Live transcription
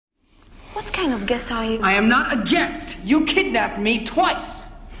kind of guest are you? I am not a guest. You kidnapped me twice.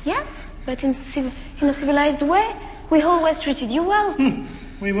 Yes, but in a civilized way. We always treated you well.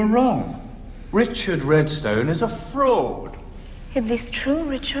 We were wrong. Richard Redstone is a fraud. Is this true,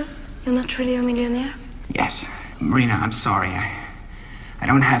 Richard? You're not really a millionaire? Yes. Marina, I'm sorry. I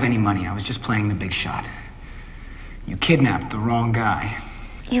don't have any money. I was just playing the big shot. You kidnapped the wrong guy.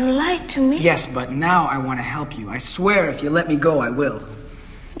 You lied to me? Yes, but now I want to help you. I swear if you let me go, I will.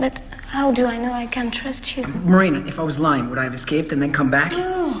 But how do I know I can trust you? Marina, if I was lying, would I have escaped and then come back?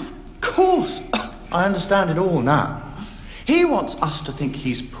 Oh, of course. I understand it all now. He wants us to think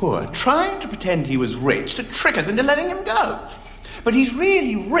he's poor, trying to pretend he was rich to trick us into letting him go. But he's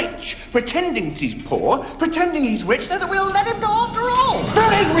really rich, pretending he's poor, pretending he's rich so that we'll let him go after all.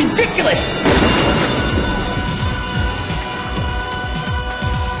 That is ridiculous!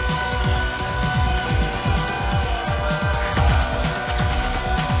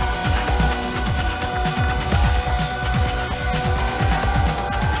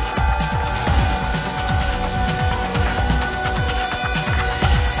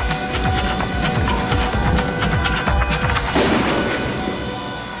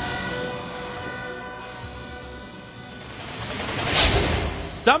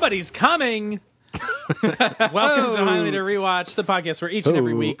 Somebody's coming. Welcome to Highlander Rewatch, the podcast where each and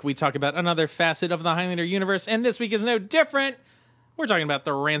every week we talk about another facet of the Highlander universe, and this week is no different. We're talking about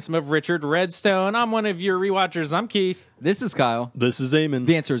the ransom of Richard Redstone. I'm one of your rewatchers. I'm Keith. This is Kyle. This is Eamon.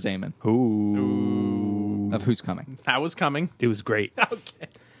 The answer is Eamon. Ooh. Of who's coming. I was coming. It was great. Okay.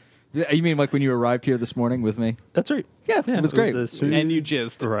 You mean like when you arrived here this morning with me? That's right. Yeah, it was great. And you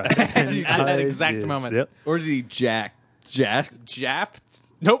jizzed. Right. At that exact moment. Yep. Or did he jack? Japped?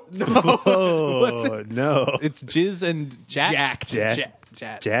 Nope. No. Oh, What's it? no. It's jizz and jacked. Jacked.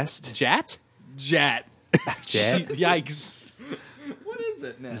 Jast? Jat? Jat. Jat? Yikes. What is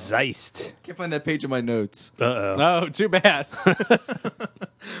it now? Zeist. Can't find that page in my notes. Uh-oh. Oh, too bad.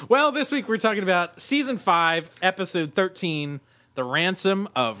 Well, this week we're talking about Season 5, Episode 13, The Ransom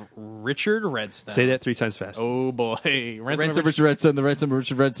of Richard Redstone. Say that 3 times fast. Oh, boy. Ransom of Richard Redstone, the ransom of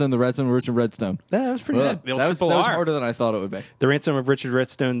Richard Redstone, the ransom of Richard Redstone. That was pretty good. The old That was triple R. harder than I thought it would be. The ransom of Richard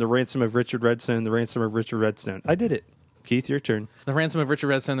Redstone, the ransom of Richard Redstone, the ransom of Richard Redstone. I did it. Keith, your turn. The ransom of Richard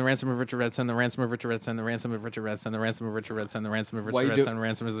Redstone, the ransom of Richard Redstone, the ransom of Richard Redstone, the ransom of Richard Redstone, the ransom of Richard Redstone, the ransom of Why Richard you Redstone, the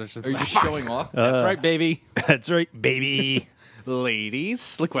ransom of Richard Are you Redstone. just showing off? That's right, baby. That's right, baby.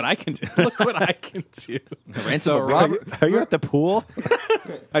 Ladies, look what I can do. Look what I can do. The ransom of Robert. Are you at the pool?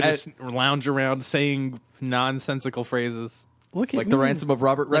 I just lounge around saying nonsensical phrases. Look at Like me. the ransom of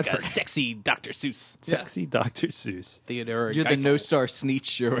Robert Like a Redford. sexy Dr. Seuss. Sexy Dr. Seuss. Theodore You're the Geisel. no-star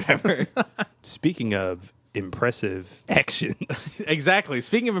Sneetch or whatever. Speaking of impressive actions. Exactly.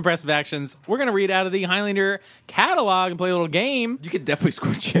 Speaking of impressive actions, we're going to read out of the Highlander catalog and play a little game. You could definitely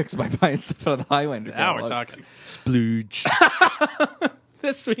score chicks by buying stuff out of the Highlander. Now we're catalog. talking. Splooge.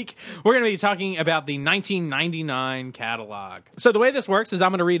 This week, we're going to be talking about the 1999 catalog. So the way this works is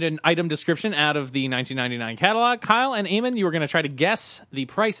I'm going to read an item description out of the 1999 catalog. Kyle and Eamon, you are going to try to guess the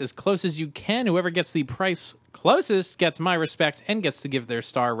price as close as you can. Whoever gets the price closest gets my respect and gets to give their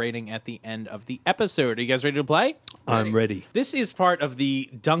star rating at the end of the episode. Are you guys ready to play? I'm ready. This is part of the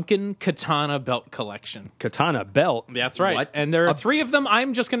Duncan Katana Belt Collection. Katana belt. That's right. What? And there are 3 of them.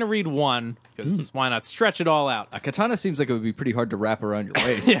 I'm just going to read one, because why not stretch it all out? A katana seems like it would be pretty hard to wrap around your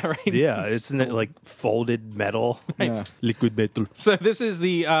waist. Yeah, right. Yeah, isn't it like folded metal? Yeah. Liquid metal. So this is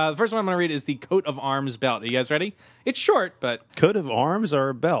the first one I'm going to read is the Coat of Arms belt. Are you guys ready? It's short, but Coat of arms or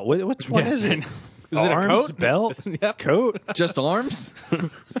a belt? Which one is it? Is it a Arms, coat? belt? Yep. Coat? Just arms?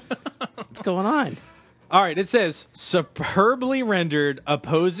 What's going on? All right, it says, superbly rendered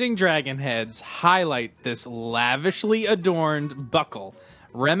opposing dragon heads highlight this lavishly adorned buckle,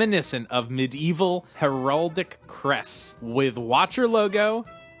 reminiscent of medieval heraldic crests, with Watcher logo,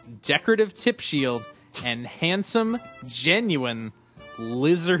 decorative tip shield, and handsome, genuine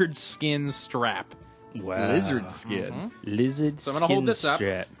lizard skin strap. Wow. Lizard skin. Lizard So I'm going to hold this up.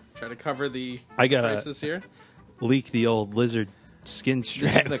 strap. Try to cover the I gotta- prices here. Leak the old lizard skin This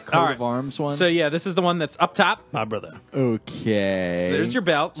strap. is the coat All right. of arms one? So yeah, this is the one that's up top. My brother. Okay. There's your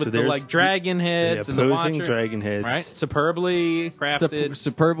belt with the there's like dragon heads the and the opposing Watcher. dragon heads. Right, superbly crafted.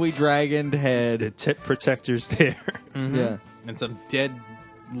 Superbly dragoned The head. tip protectors there. Yeah. And some dead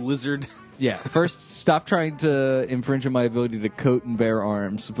lizard. Yeah. First, stop trying to infringe on my ability to coat and bear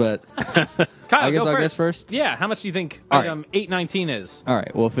arms. But Kyle, I guess go I'll first. guess first? Yeah, how much do you think All right. 819 is? all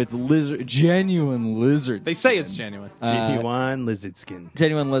right. Well, if it's genuine lizard, They say it's genuine. Genuine lizard skin.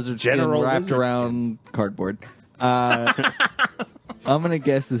 genuine lizard General skin wrapped lizard around cardboard. I'm gonna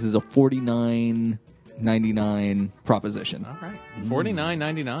guess this is a $49.99. $49.99 proposition. All right.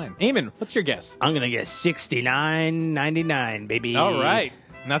 $49.99. Eamon, what's your guess? I'm gonna guess $69.99, baby. All right.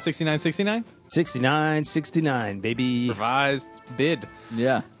 Not $69.69? $69.69, baby. Revised bid.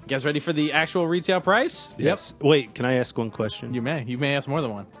 Yeah. You guys ready for the actual retail price? Yes. Wait, can I ask one question? You may. You may ask more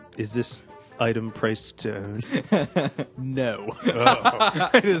than one. Is this item priced to own? No.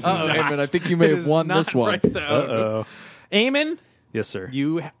 It is not. Eamon, I think you may It have is won not this one. priced to own. Uh-oh. Eamon, Yes, sir.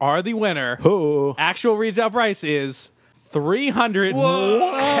 you are the winner. Oh. Actual retail price is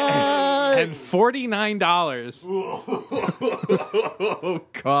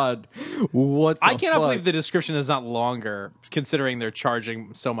 $349. God. What the I cannot fuck? believe the description is not longer, considering they're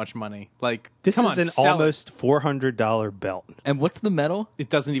charging so much money. Like, This come is on, an sell it. almost $400 belt. And what's the metal? It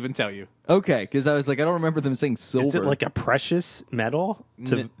doesn't even tell you. Okay, because I was like, I don't remember them saying silver. Is it like a precious metal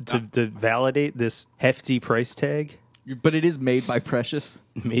to validate this hefty price tag? But it is made by Precious.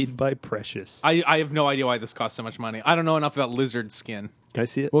 Made by Precious. I have no idea why this costs so much money. I don't know enough about lizard skin. Can I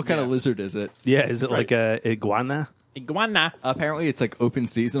see it? What kind of lizard is it? Yeah, is it like a iguana? Iguana. Apparently, it's like open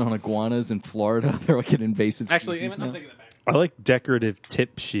season on iguanas in Florida. They're like an invasive Actually, species Eamon, I'm now. taking it back. I like decorative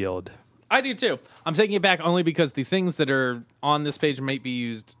tip shield. I do too. I'm taking it back only because the things that are on this page might be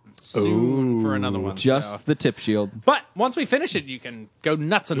used soon for another one. Just so. the tip shield. But once we finish it, you can go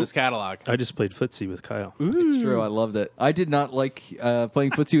nuts on this catalog. I just played footsie with Kyle. It's true. I loved it. I did not like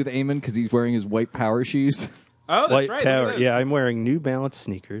playing footsie with Eamon because he's wearing his white power shoes. Oh, that's White right. look at power. those. Yeah, I'm wearing New Balance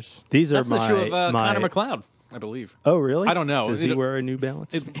sneakers. These That's are the my shoe of my. Connor McLeod, I believe. Oh, really? I don't know. Does he wear a New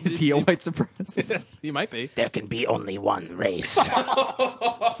Balance? Is he a white supremacist? Yes, he might be. There can be only one race.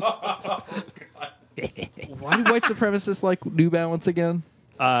 Why do white supremacists like New Balance again?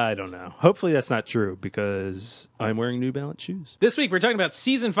 I don't know. Hopefully that's not true because I'm wearing New Balance shoes. This week, we're talking about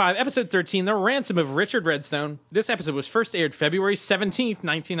Season 5, Episode 13, The Ransom of Richard Redstone. This episode was first aired February 17th,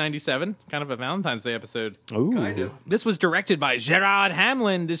 1997. Kind of a Valentine's Day episode. Ooh. This was directed by Gerard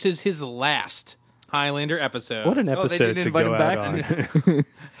Hamlin. This is his last Highlander episode. What an they episode didn't to invite go him out back? on.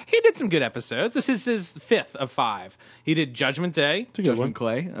 He did some good episodes. This is his 5th of 5. He did Judgment Day, Judgment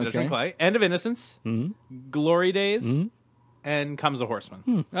Clay. Okay. Judgment Clay, End of Innocence, Glory Days, and Comes a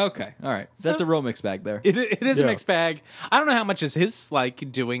Horseman. Okay. All right. That's a real mixed bag there. It is a Yeah. mixed bag. I don't know how much is his like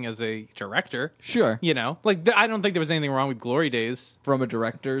doing as a director. Sure. You know, like I don't think there was anything wrong with Glory Days. From a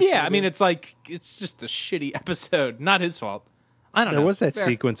director. Yeah, I mean it's like it's just a shitty episode. Not his fault. I don't There know. was that Fair.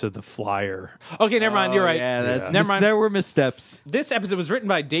 sequence of the flyer. Okay, never mind. You're right. Yeah, that's Yeah. Never mind. There were missteps. This episode was written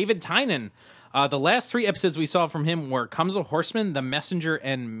by David Tynan. The last 3 episodes we saw from him were Comes a Horseman, The Messenger,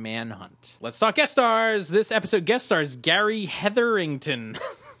 and Manhunt. Let's talk guest stars. This episode guest stars Gary Hetherington.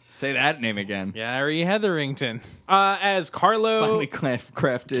 Say that name again. Gary Hetherington. As Carlo Finally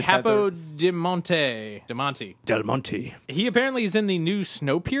crafted. Capo Heather. DeMonte. Del Monte. He apparently is in the new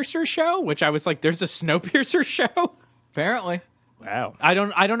Snowpiercer show, which I was like, there's a Snowpiercer show? Apparently. Wow. I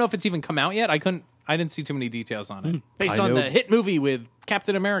don't know if it's even come out yet. I didn't see too many details on it. Based I on know- the hit movie with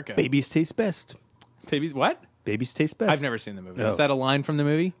Captain America. Babies taste best. Babies what? Babies taste best. I've never seen the movie. Oh. Is that a line from the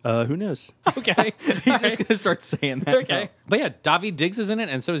movie? Who knows? Okay. He's just going to start saying that. Okay. But yeah, Davi Diggs is in it,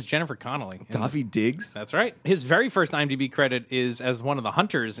 and so is Jennifer Connelly. Davi Diggs? That's right. His very first IMDb credit is as one of the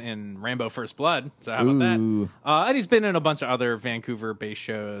hunters in Rambo First Blood. So how about Ooh. that? And he's been in a bunch of other Vancouver-based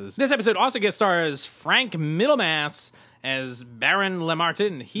shows. This episode also guest stars Frank Middlemass as Baron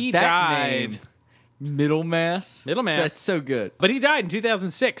Lamartin. He That died. name. Middlemass? Middlemass. That's so good. But he died in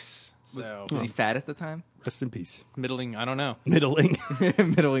 2006. So Was he fat at the time? Rest in peace. middling, I don't know. Middling.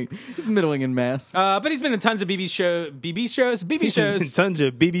 middling. He's middling in mass. But he's been in tons of BBC shows, Tons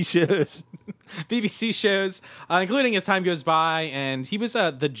of BB shows. BBC shows, including As Time Goes By, and he was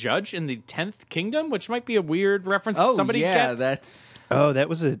the judge in the 10th Kingdom, which might be a weird reference that somebody gets. that's... Oh, that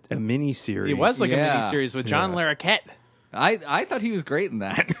was a mini series. It was like Yeah. a miniseries with John Yeah. Larroquette. I thought he was great in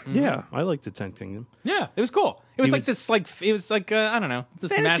that. Yeah, I like the 10th Kingdom. Yeah, it was cool. It was He like was- this, I don't know,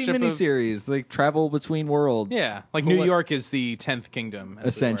 this Fantasy mashup of miniseries, like travel between worlds. yeah, like Cool. New York is the 10th Kingdom, as it were.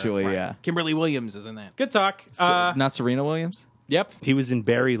 Essentially, Right. yeah. Kimberly Williams is in that. Good talk. So, not Serena Williams? Yep. He was in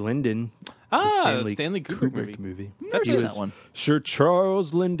Barry Lyndon. the Stanley Kubrick movie. Never He seen was- that one. Sir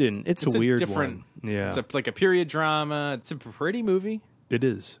Charles Lyndon. It's a weird different, one. Yeah, It's like a period drama. It's a pretty movie. it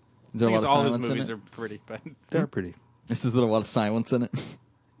is. Is there I a lot guess of all his silence in movies it? are pretty, but They're pretty. This is a lot of silence in it.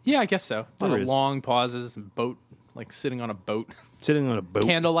 yeah, I guess so. A lot There of is. long pauses, boat, like sitting on a boat. Sitting on a boat.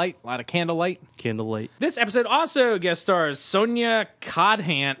 Candlelight, a lot of candlelight. Candlelight. This episode also guest stars Sonia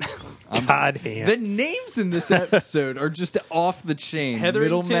Codhant, God hand. The names in this episode are just off the chain.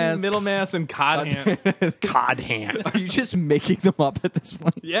 Hetherington, Middlemass. Middlemass, and Codhant. God hand. Are you just making them up at this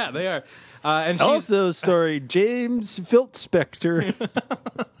point? Yeah, they are. And she's Also starring James Filtspector.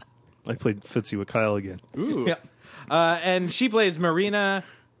 I played footsie with Kyle again. Ooh. Yeah. And she plays Marina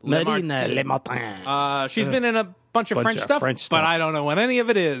Lemartin. She's been in a bunch of French stuff, French but stuff. I don't know what any of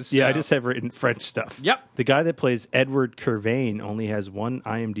it is. Yeah, I so- just have written French stuff. Yep. The guy that plays Edward Curvain only has one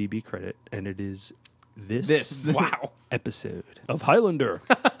IMDb credit, and it is this Wow. episode of Highlander.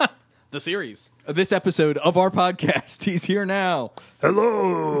 The series. This episode of our podcast. He's here now.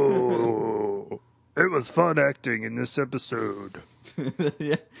 Hello. It was fun acting in this episode.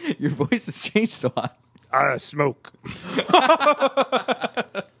 Yeah, your voice has changed a lot. I smoke.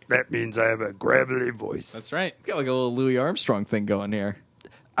 That means I have a gravelly voice. That's right. Got like a little Louis Armstrong thing going here.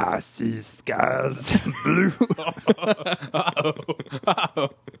 I see skies blue.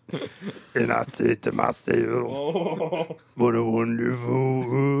 And I say to myself, what a wonderful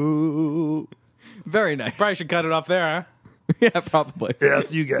world. Very nice. Probably should cut it off there, huh? Yeah, probably. Yeah, I'll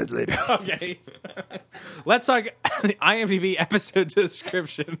see you guys later. Okay. Let's talk the IMDb episode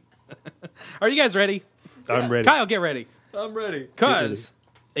description. Are you guys ready? I'm ready. Kyle, get ready. I'm ready. Because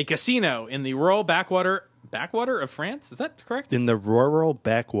a casino in the rural backwater of France? Is that correct? In the rural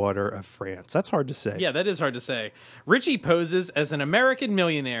backwater of France. That's hard to say. Yeah, that is hard to say. Richie poses as an American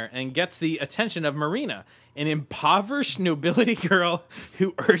millionaire and gets the attention of Marina, an impoverished nobility girl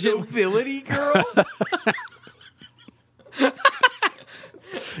who urgently... Nobility girl?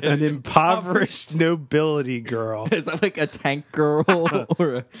 An impoverished nobility girl. Is that like a tank girl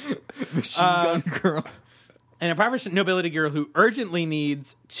or a machine gun girl? An impoverished nobility girl who urgently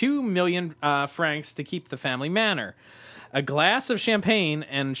needs 2 million francs to keep the family manor. A glass of champagne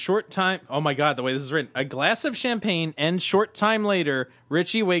and short time... Oh my God, the way this is written. A glass of champagne and short time later,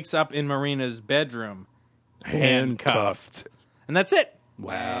 Richie wakes up in Marina's bedroom. Handcuffed. And that's it.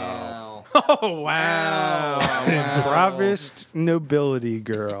 Wow. Oh, wow. An impoverished nobility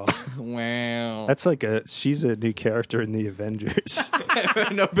girl. Wow. That's she's a new character in the Avengers.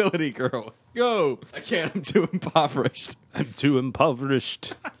 Nobility girl. Go. I can't. I'm too impoverished. I'm too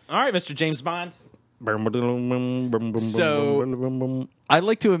impoverished. All right, Mr. James Bond. So I'd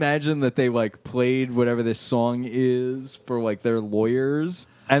like to imagine that they like played whatever this song is for like their lawyers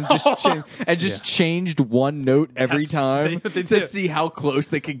and just changed one note every Yes, time they to do. see how close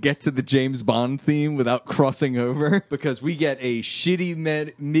they could get to the James Bond theme without crossing over, because we get a shitty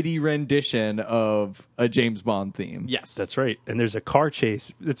MIDI rendition of a James Bond theme. Yes. that's right. And there's a car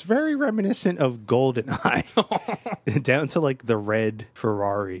chase that's very reminiscent of GoldenEye. Down to like the red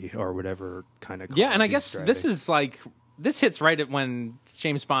Ferrari or whatever kind of car. Yeah, and I he's guess driving. this is like... This hits right at when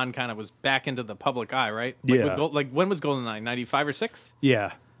James Bond kind of was back into the public eye, right? Like Yeah. with when was GoldenEye? 95 or 6?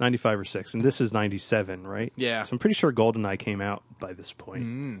 Yeah, 95 or 6. And this is 97, right? Yeah. So I'm pretty sure GoldenEye came out by this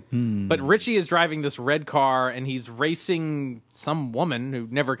point. But Richie is driving this red car, and he's racing some woman who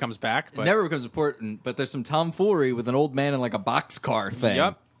never comes back. It But, never becomes important, but there's some tomfoolery with an old man in like a boxcar thing.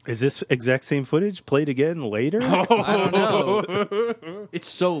 Yep. Is this exact same footage played again later? I don't know. It's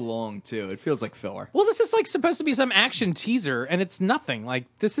so long too. It feels like filler. Well, this is like supposed to be some action teaser, and it's nothing. Like,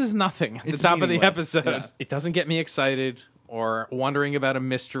 this is nothing at the It's top of the meaningless. episode. Yeah. It doesn't get me excited or wondering about a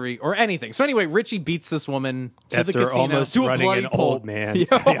mystery or anything. So anyway, Richie beats this woman to After the casino. almost To a running bloody an pole. old man.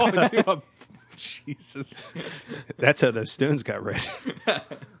 Jesus. That's how those stones got red.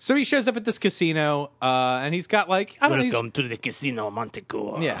 So he shows up at this casino, and he's got like, I don't know, he's, to the Casino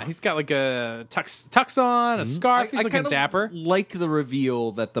Montecore. yeah, he's got like a tux on, a scarf. He's looking kinda dapper. like the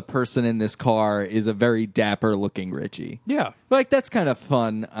reveal that the person in this car is a very dapper looking Richie. Yeah. Like, that's kind of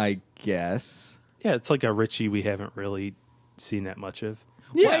fun, I guess. Yeah, it's like a Richie we haven't really seen that much of.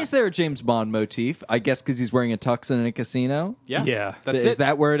 Why is there a James Bond motif? I guess because he's wearing a tux in a casino. Yeah, Yeah. that's Is it.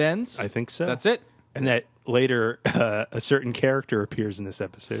 that where it ends? I think so. That's it. And that later a certain character appears in this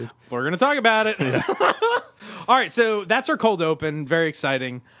episode. We're gonna talk about it. All right, so that's our cold open. Very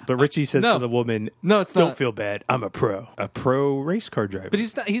exciting. But Richie says no. to the woman, No, it's don't not. feel bad. I'm a pro race car driver. But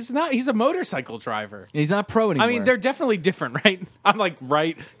he's not. He's not. He's a motorcycle driver. He's not pro anymore. I mean, they're definitely different, right? I'm like,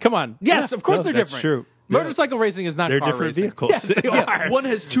 right? Come on. Yes, Yeah, of course no, they're that's different. true. Yeah. Motorcycle racing is not They're car different racing. vehicles. Yes, they are. one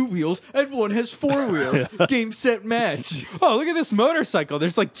has 2 wheels and one has 4 wheels. Game, set, match. Oh, look at this motorcycle.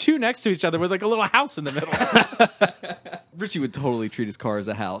 There's like 2 next to each other with like a little house in the middle. Richie would totally treat his car as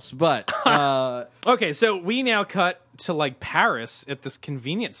a house, but Okay, so we now cut to like Paris at this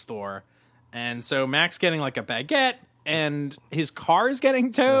convenience store. And so Mac's getting like a baguette and his car is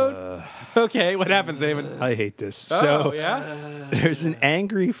getting towed. Okay, what happens, Eamon? I hate this. Oh, So yeah? there's an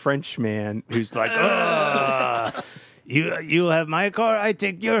angry French man who's like, "Ugh, you have my car, I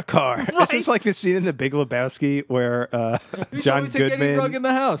take your car." This is like the scene in The Big Lebowski where John take any rug in Goodman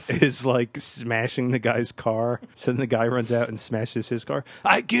the house. is like smashing the guy's car. So then the guy runs out and smashes his car.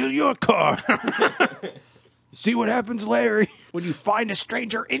 I kill your car. See what happens, Larry. When you find a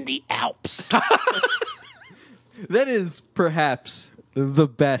stranger in the Alps. That is perhaps the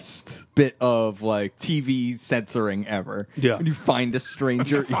best bit of like TV censoring ever. Yeah. When you find a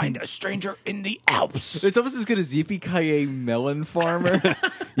stranger. a stranger in the Alps. It's almost as good as Yippee-Ki-Yay Melon Farmer.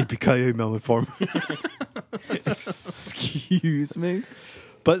 Yippee-ki-yay melon farm. Excuse me.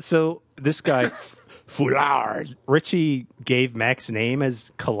 But so this guy, Foulard, Richie gave Mac's name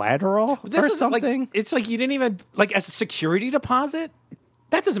as collateral or something? Like, it's like you didn't even, like, as a security deposit?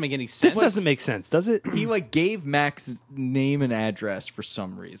 That doesn't make any sense. This doesn't make sense, does it? He like gave Mac's name and address for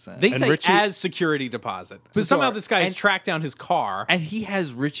some reason. They And say Richie- as security deposit. So Bizarre. somehow this guy has And- tracked down his car. And he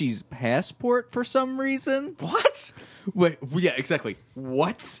has Richie's passport for some reason. What? Wait, yeah, exactly.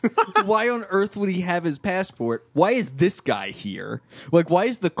 What? Why on earth would he have his passport? Why is this guy here? Like, why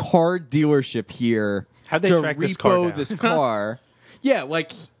is the car dealership here? How'd they to track repo this car down? this car? Yeah,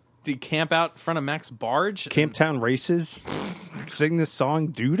 like Did he camp out in front of Mac's barge? Camptown Races? Sing this song,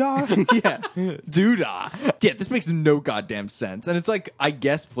 Doodah? yeah, doodah. Yeah, this makes no goddamn sense, and it's like I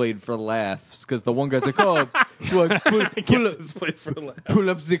guess played for laughs because the one guy's like, "Oh, like, pull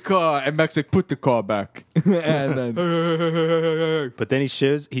up the car," and Mac's like, "Put the car back," and then But then he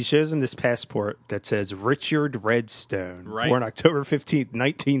shows him this passport that says Richard Redstone, Right. born October 15th,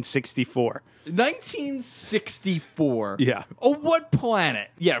 1964. 1964. Yeah. Oh, what planet?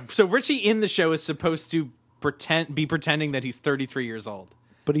 Yeah, so Richie in the show is supposed to pretending that he's 33 years old.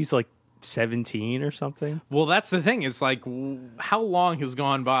 But he's like 17 or something. Well, that's the thing. Is like, how long has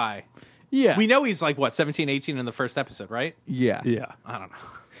gone by? Yeah, We know he's like, what, 17, 18 in the first episode, right? Yeah, Yeah. I don't know.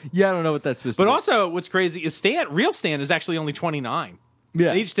 yeah. I don't know what that's supposed But to be. also, what's crazy is real Stan is actually only 29.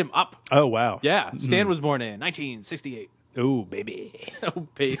 Yeah. They aged him up. Oh, wow. Yeah, Stan was born in 1968. Oh, baby. Oh,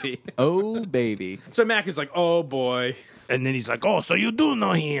 baby. Oh, baby. So Mac is like, oh, boy. And then he's like, oh, so you do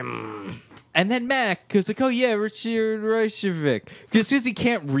know him. And then Mac goes like, "Oh yeah, Richard Reichenbach." Because he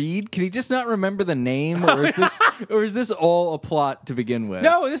can't read, can he just not remember the name, or is this all a plot to begin with?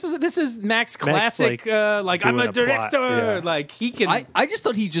 No, this is Mac's classic, like I'm doing a a plot, director. yeah. Like, he can... I just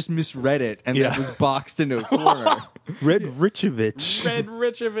thought he just misread it and Yeah. then was boxed into a corner. Red Richovich. Red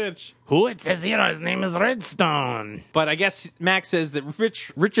Richovich. Who it says here, his name is Redstone. But I guess Mac says that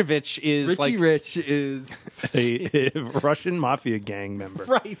Richovich is Richie like... Rich is A Russian mafia gang member.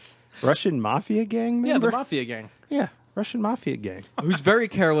 Right. Russian mafia gang Yeah, member? the Mafia gang. Yeah, Russian mafia gang. who's very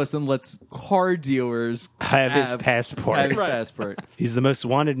careless and lets car dealers Have his passport. have his Right. passport. He's the most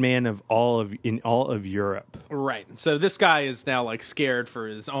wanted man of all of Europe. Right. So this guy is now, like, scared for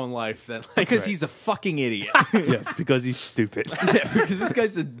his own life. That like, Because he's a fucking idiot. Yes, because he's stupid. Because this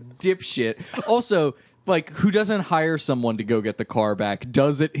guy's a dipshit. Also, like, who doesn't hire someone to go get the car back,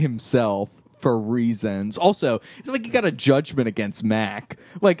 does it himself for reasons. Also, it's like you got a judgment against Mac.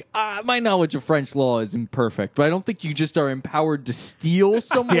 Like, my knowledge of French law is imperfect, but I don't think you just are empowered to steal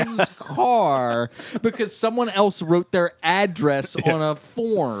someone's car because someone else wrote their address on a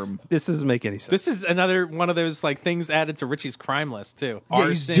form. This doesn't make any sense. This is another one of those, like, things added to Richie's crime list, too. Yeah,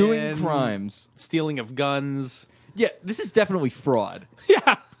 he's Arson, doing crimes. stealing of guns. Yeah, this is definitely fraud.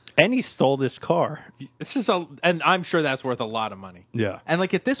 Yeah. And he stole this car. This is and I'm sure that's worth a lot of money. Yeah. And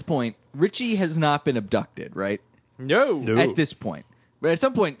like at this point, Richie has not been abducted, right? No. No. At this point. But at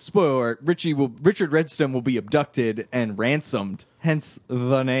some point, spoiler alert, Richard Redstone will be abducted and ransomed, hence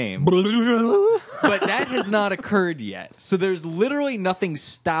the name. But that has not occurred yet. So there's literally nothing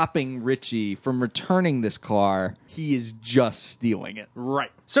stopping Richie from returning this car. He is just stealing it.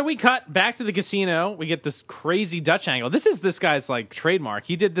 Right. So we cut back to the casino. We get this crazy Dutch angle. This is this guy's, like, trademark.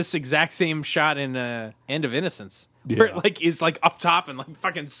 He did this exact same shot in End of Innocence. Where it, like, is, like, up top and, like,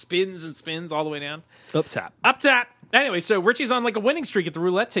 fucking spins and spins all the way down. Up top. Up top. Anyway, so Richie's on, like, a winning streak at the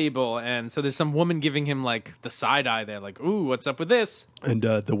roulette table. And so there's some woman giving him, like, the side eye there. Like, ooh, what's up with this? And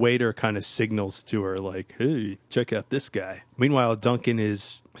the waiter kind of signals to her, like, hey, check out this guy. Meanwhile, Duncan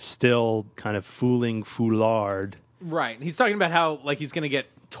is still kind of fooling Foulard. Right. He's talking about how, like, he's going to get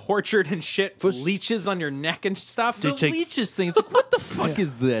tortured and shit. Leeches on your neck and stuff. The take- leeches thing, it's like, what the fuck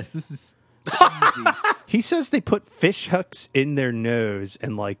is this? This is cheesy. He says they put fish hooks in their nose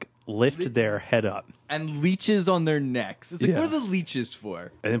and, like, lift their head up. And leeches on their necks. It's like, Yeah. what are the leeches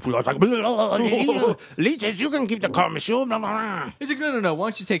for? And then Foulard's like, leeches, you can keep the car, monsieur. Blah, blah, blah. He's like, no, why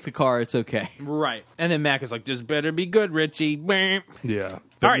don't you take the car? It's okay. Right. And then Mac is like, this better be good, Richie. Yeah.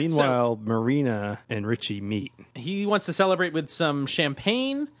 But All right, meanwhile, Marina and Richie meet. He wants to celebrate with some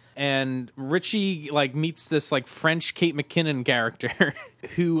champagne, and Richie, like, meets this, like, French Kate McKinnon character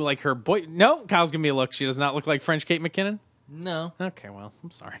who, like, her boy... No, Kyle's giving me a look. She does not look like French Kate McKinnon? No. Okay, well,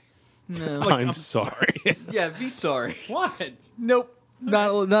 I'm sorry. No. Like, I'm sorry. Yeah, be sorry. What? Nope.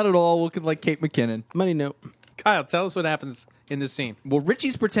 Not at all looking like Kate McKinnon. Money note. Kyle, tell us what happens in this scene. Well,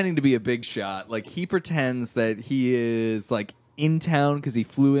 Richie's pretending to be a big shot. Like, he pretends that he is, like, in town because he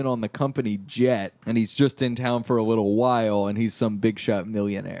flew in on the company jet, and he's just in town for a little while, and he's some big shot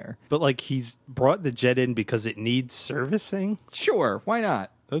millionaire. But like he's brought the jet in because it needs servicing. Sure, why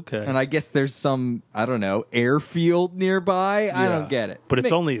not? Okay. And I guess there's some, I don't know, airfield nearby. I don't get it. But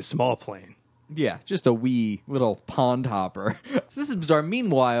it's only a small plane. Yeah, just a wee little pond hopper. So this is bizarre.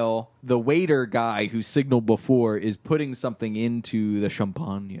 Meanwhile, the waiter guy who signaled before is putting something into the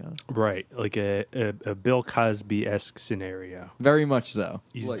champagne. Right. Like a Bill Cosby-esque scenario. Very much so.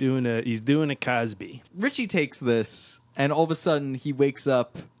 He's Like, doing a Cosby. Richie takes this, and all of a sudden he wakes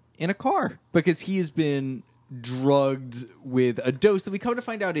up in a car because he has been drugged with a dose that we come to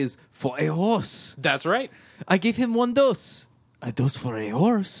find out is for a horse. That's right. I gave him one dose. A dose for a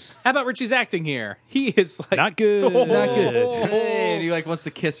horse. How about Richie's acting here? He is like Not good. Not good. Hey, and he like wants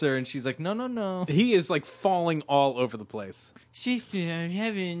to kiss her, and she's like, no, no, no. He is like falling all over the place. I'm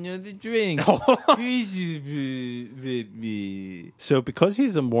having another drink. With me. So because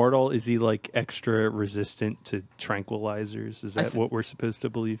he's immortal, is he like extra resistant to tranquilizers? Is that what we're supposed to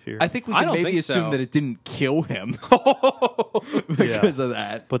believe here? I think we I can don't maybe think assume so. that it didn't kill him because of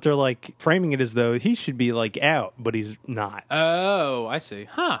that. But they're like framing it as though he should be like out, but he's not. Oh, I see.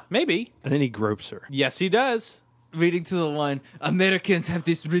 Huh, maybe. And then he gropes her. Yes, he does. Reading to the line, Americans have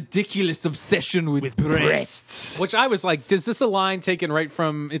this ridiculous obsession with breasts. Which I was like, is this a line taken right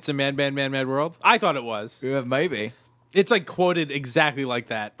from It's a Mad, Mad, Mad, Mad World? I thought it was. Yeah, maybe. It's like quoted exactly like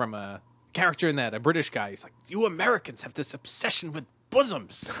that from a character in that, a British guy. He's like, you Americans have this obsession with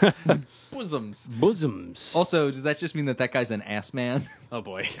bosoms. Bosoms. Bosoms. Also, does that just mean that that guy's an ass man? Oh,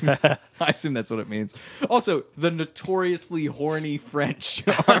 boy. I assume that's what it means. Also, the notoriously horny French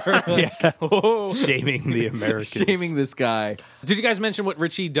are Shaming the Americans. shaming this guy. Did you guys mention what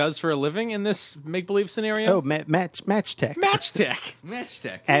Richie does for a living in this make-believe scenario? Oh, match tech. Match tech. Match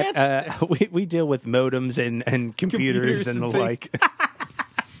tech. We deal with modems and computers and the and like.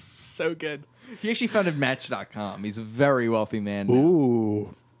 So good. He actually founded Match.com. He's a very wealthy man now.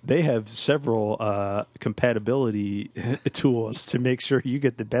 Ooh. They have several compatibility tools to make sure you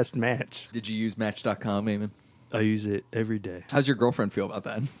get the best match. Did you use Match.com, Eamon? I use it every day. How's your girlfriend feel about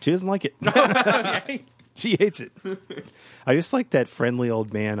that? She doesn't like it. Okay. She hates it. I just like that friendly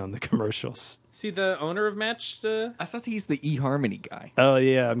old man on the commercials. See the owner of Match? I thought he's the eHarmony guy. Oh,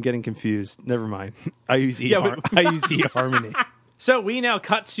 yeah, I'm getting confused. Never mind. I use Yeah, I use eHarmony. So we now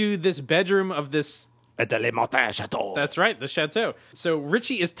cut to this bedroom of this. At the Le Martin Chateau. That's right, the chateau. So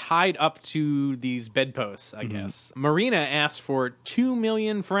Richie is tied up to these bedposts, I guess. Marina asks for 2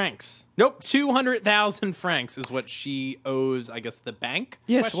 million francs. Nope, 200,000 francs is what she owes, I guess, the bank?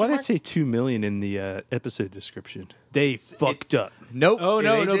 Yes, Question why did I mark? say 2 million in the episode description? They fucked up. Nope. Oh,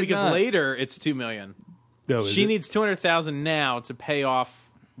 no, they no, did because not. later it's 2 million. No, She needs 200,000 now to pay off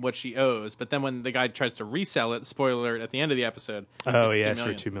what she owes, but then when the guy tries to resell it, spoiler alert, at the end of the episode, Oh, it's he 2 asked for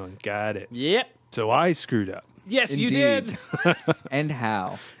million. 2 million. Got it. Yep. So I screwed up. Yes, you Indeed. did. And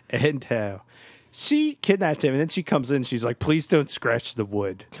how? And how? She kidnapped him, and then she comes in. She's like, "Please don't scratch the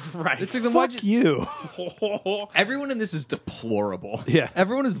wood." Right. It's like, then why'd Fuck you! Everyone in this is deplorable. Yeah.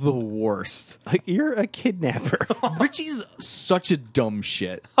 Everyone is the worst. Like you're a kidnapper. Richie's such a dumb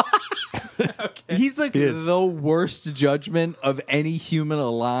shit. He's like the worst judgment of any human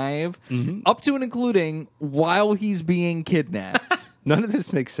alive, up to and including while he's being kidnapped. None of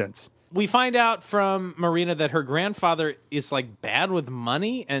this makes sense. We find out from Marina that her grandfather is like bad with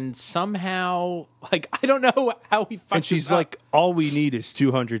money, and somehow, like, I don't know how he fucked And she's this up. like, "All we need is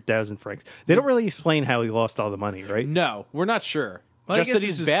 200,000 francs." They don't really explain how he lost all the money, right? No, we're not sure. Well, I Just guess that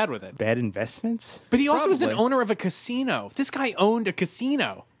he's this is- bad with it. Bad investments. But he also was an Probably. owner of a casino. This guy owned a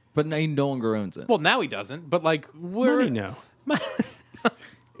casino. But now he no longer owns it. Well, now he doesn't. But like, we're Money now.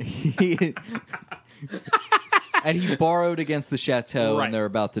 And he borrowed against the chateau, Right. and they're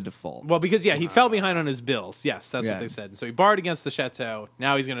about to default. well, because he fell behind on his bills. Yes, that's Yeah. what they said. So he borrowed against the chateau.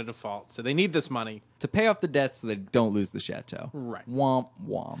 Now he's going to default. So they need this money. To pay off the debt so they don't lose the chateau. Right. Womp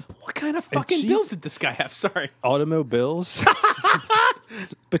womp. What kind of fucking she's- bills did this guy have? Sorry. Automobiles.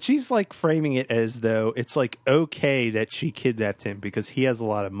 But she's like framing it as though it's like okay that she kidnapped him because he has a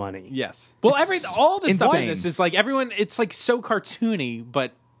lot of money. Yes. Well, all the stuff in insane. this is like everyone. It's like so cartoony,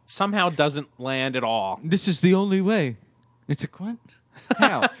 but somehow doesn't land at all. This is the only way. It's a what?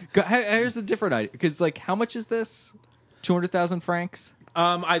 How? Here's a different idea. Because, like, how much is this? 200,000 francs?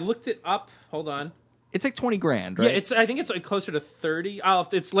 I looked it up. Hold on. It's like 20 grand, right? Yeah, I think it's like closer to 30.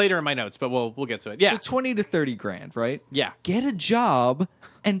 It's later in my notes, but we'll get to it. Yeah. So 20 to 30 grand, right? Yeah. Get a job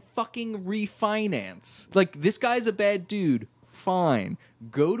and fucking refinance. Like, this guy's a bad dude. Fine.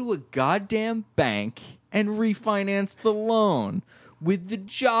 Go to a goddamn bank and refinance the loan with the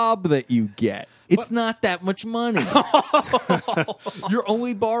job that you get. It's not that much money. You're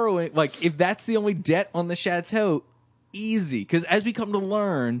only borrowing, like, if that's the only debt on the chateau, easy. Because as we come to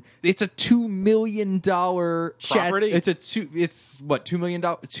learn, it's a $2 million Property? It's what, $2 million?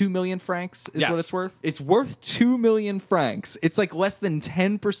 2 million francs is Yes. what it's worth? It's worth 2 million francs. It's like less than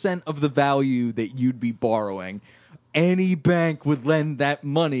 10% of the value that you'd be borrowing. Any bank would lend that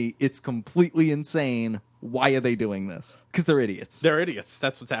money. It's completely insane. Why are they doing this? Because they're idiots. They're idiots.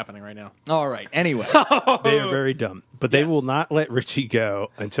 That's what's happening right now. All right. Anyway. They are very dumb, but they Yes. will not let Richie go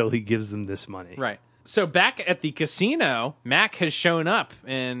until he gives them this money. Right. So back at the casino, Mac has shown up,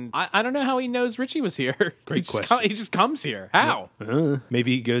 and I don't know how he knows Richie was here. Great He question. he just comes here. How?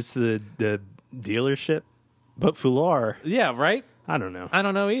 Maybe he goes to the dealership, but Fular, Yeah, right? I don't know. I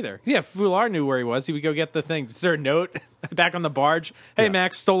don't know either. Yeah, Fular knew where he was. He would go get the thing. Is there a note back on the barge? Hey,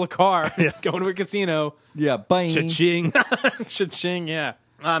 Max, stole a car. Going to a casino. Yeah. Bye. Cha-ching. Cha-ching, yeah.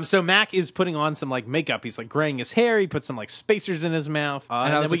 So Mac is putting on some like makeup. He's like graying his hair. He puts some like spacers in his mouth. And I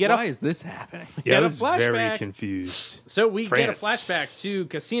then was we like, get why a is this happening? Yeah, I a was very flashback. confused. So we get a France. flashback to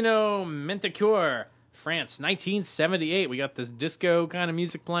Casino Mentecure, France, 1978. We got this disco kind of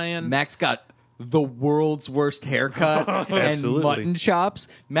music playing. Max got the world's worst haircut and Absolutely. mutton chops.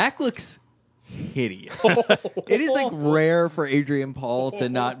 Mac looks hideous. It is like rare for Adrian Paul to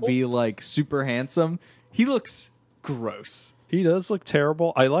not be like super handsome. He looks gross. He does look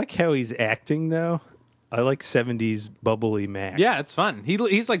terrible. I like how he's acting, though. I like 70s bubbly Mac. Yeah, it's fun.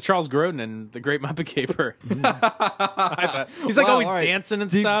 He's like Charles Grodin in The Great Muppet Caper. I thought- he's like Wow, always all right. dancing and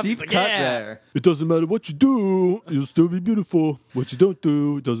Deep, stuff. deep He's like, cut yeah. there. It doesn't matter what you do, you'll still be beautiful. What you don't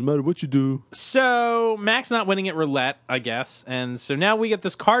do, it doesn't matter what you do. So Mac's not winning at roulette, I guess, and so now we get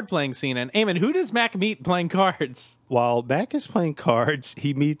this card playing scene. And Eamon, who does Mac meet playing cards? While Mac is playing cards,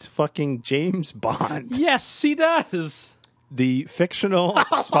 he meets fucking James Bond, Yes, he does. the fictional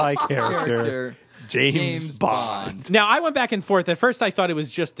spy character, James Bond. Now, I went back and forth. At first, I thought it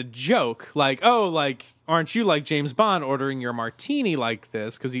was just a joke. Like, oh, like, aren't you like James Bond ordering your martini like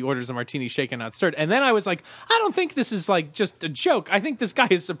this? Because he orders a martini shaken, not stirred. And then I was like, I don't think this is like just a joke. I think this guy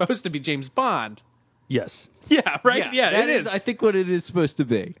is supposed to be James Bond. Yes, Yeah, right? Yeah, that it is. I think what it is supposed to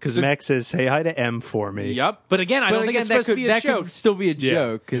be. because Mac says, say hi to M for me. Yep. But again, I don't think it's supposed to be a that joke. could still be a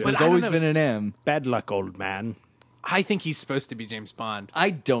joke because But there's I don't always know. been an M. Bad luck, old man. I think he's supposed to be James Bond.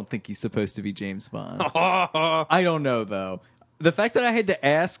 I don't think he's supposed to be James Bond. I don't know though. The fact that I had to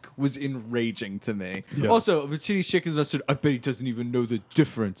ask was enraging to me. Also, Martini Chickens, I said, I bet he doesn't even know the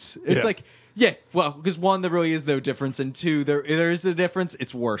difference. It's Yeah. like, yeah, well, because one, there really is no difference, and two, there is a difference.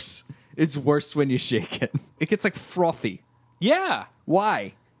 It's worse. It's worse when you shake it. It gets like frothy. Yeah.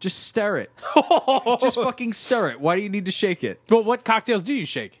 Why? Just stir it. Just fucking stir it. Why do you need to shake it? Well, what cocktails do you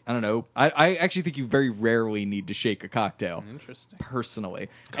shake? I don't know. I actually think you very rarely need to shake a cocktail. Interesting. Personally.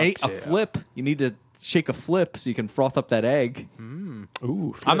 Cocktail. A flip, you need to shake a flip so you can froth up that egg.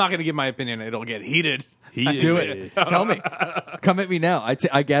 Ooh, I'm not going to give my opinion. It'll get heated. Do it. Tell me. Come at me now.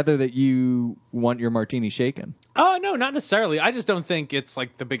 I gather that you want your martini shaken. Oh, no, not necessarily. I just don't think it's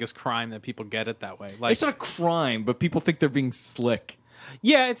like the biggest crime that people get it that way. Like, It's not a crime, but people think they're being slick.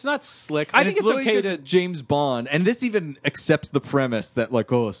 yeah, it's not slick. I And think it's literally okay because to. James Bond, and this even accepts the premise that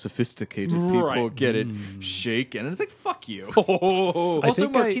like, oh, sophisticated people Right. get it shaken, and it's like, fuck you. Oh, Also,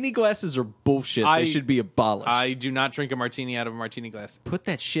 think I- martini glasses are bullshit. I- They should be abolished. I do not drink a martini out of a martini glass. Put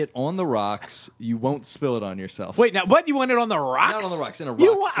that shit on the rocks. You won't spill it on yourself. Wait, now what? You want it on the rocks? Not on the rocks, in a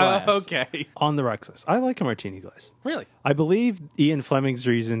You rocks wa- glass. okay. on the rocks glass. I like a martini glass. Really? I believe Ian Fleming's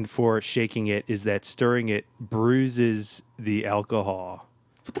reason for shaking it is that stirring it bruises the alcohol.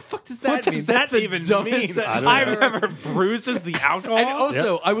 What the fuck does that What mean? does That's that the even dumbest mean? sentence I I've don't never bruises the alcohol. And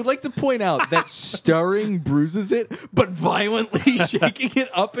also, I would like to point out that stirring bruises it, but violently shaking it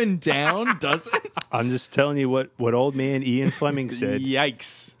up and down doesn't. I'm just telling you what old man Ian Fleming said,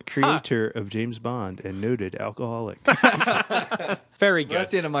 Yikes. creator of James Bond and noted alcoholic. Very good.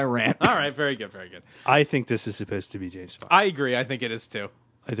 That's the end of my rant. All right, very good, very good. I think this is supposed to be James Bond. I agree. I think it is too.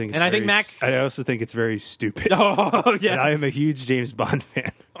 I think, it's And I think very Mac- I also think it's very stupid. Oh, yes. And I am a huge James Bond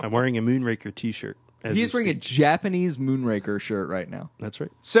fan. I'm wearing a Moonraker T-shirt. as He's we wearing a speak. Japanese Moonraker shirt right now. That's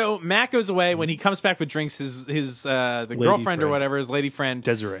right. So Matt goes away. When he comes back with drinks, his the girlfriend or friend. whatever, his lady friend,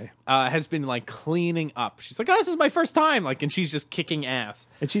 Desiree. has been like cleaning up. She's like, "Oh, this is my first time," like, and she's just kicking ass.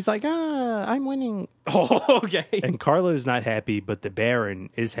 And she's like, I'm winning. Oh, okay. And Carlo's not happy, but the Baron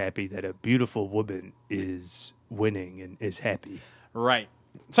is happy that a beautiful woman is winning and is happy. Right.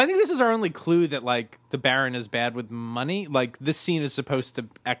 So I think this is our only clue that like the Baron is bad with money. Like this scene is supposed to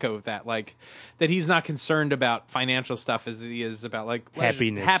echo that, like that he's not concerned about financial stuff as he is about like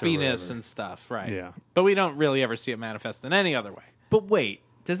Happiness or happiness whatever. and stuff, right? Yeah. But we don't really ever see it manifest in any other way. But wait,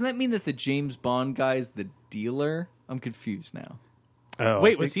 doesn't that mean that the James Bond guy is the dealer? I'm confused now. Oh,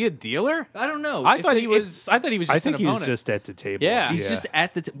 Wait, was he a dealer? I don't know. I If thought they- he was. I thought he was I just think an he opponent. was just at the table. Yeah. He's just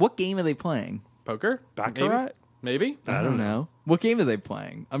at the. What game are they playing? poker. Baccarat. Maybe. I don't know. What game are they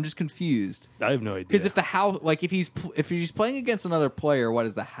playing? I'm just confused. I have no idea. Because if the house, like if he's playing against another player, why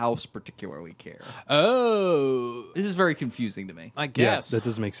does the house particularly care? Oh, This is very confusing to me. I yeah, guess that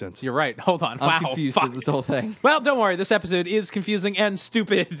does make sense. you're right. Hold on. I'm wow. confused Fuck. with this whole thing. Well, don't worry. This episode is confusing and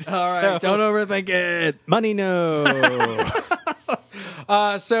stupid. All right, So- don't overthink it. Money, no.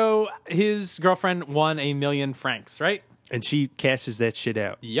 So his girlfriend won 1 million francs, right? And she cashes that shit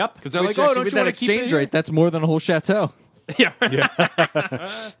out. Yep. Because they're Which like, oh, actually, don't with you that want to keep it exchange here? rate, that's more than a whole chateau. Yeah.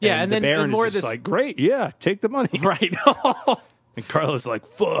 Yeah. And the then Baron more is of just this. like, great, yeah, take the money. Right. And Carlo's like,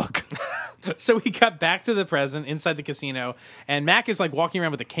 fuck. So we got back to the present inside the casino, and Mac is like walking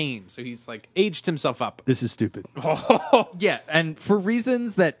around with a cane. So he's like aged himself up. This is stupid. Yeah, and for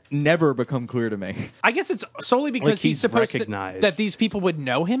reasons that never become clear to me. I guess it's solely because Like he's he's supposed recognized. that these people would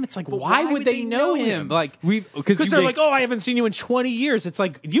know him. It's like, why would they know him? Like, Because because they're like, oh, I haven't seen you in 20 years. It's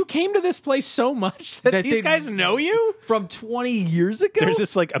like, you came to this place so much that these they- guys know you? from 20 years ago. There's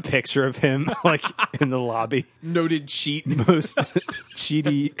just like a picture of him like in the lobby. noted cheat. Most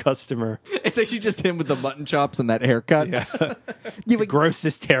cheaty customer. It's actually just him with the mutton chops and that haircut. Yeah. Yeah, but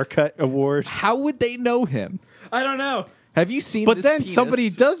Grossest haircut award. how would they know him? I don't know. Have you seen? But this then penis? somebody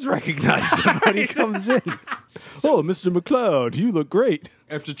does recognize him when he comes in. Oh, Mr. McLeod, you look great.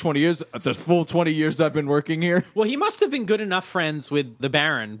 After 20 years, the full 20 years I've been working here, Well, he must have been good enough friends with the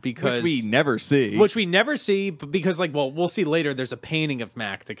Baron because which we never see. Which we never see, but because, like, well, we'll see later. There's a painting of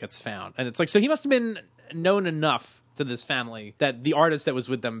Mac that gets found, and it's like, so he must have been known enough to this family that the artist that was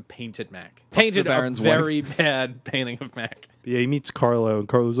with them painted Mac, painted a Baron's very bad painting of Mac. Yeah, he meets Carlo, and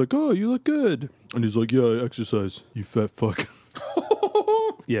Carlo's like, oh, you look good. And he's like, yeah, I exercise, you fat fuck.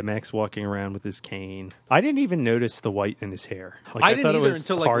 Yeah, Mac's walking around with his cane. I didn't even notice the white in his hair. Like, I didn't thought it either was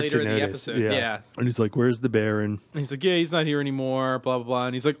until, like, hard later to in the notice. episode, yeah. And he's like, where's the Baron? And he's like, yeah, he's not here anymore, blah, blah, blah.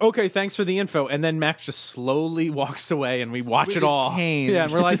 And he's like, okay, thanks for the info. And then Mac just slowly walks away, and we watch with it his all. cane. Yeah,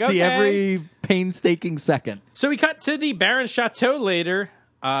 and we're to like, see okay. every painstaking second. So we cut to the Baron's chateau later.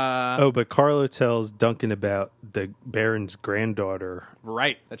 Oh, but Carlo tells Duncan about the Baron's granddaughter.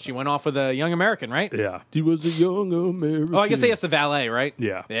 Right, that she went off with a young American, right? Yeah. He was a young American. Oh, I guess they asked the valet, right?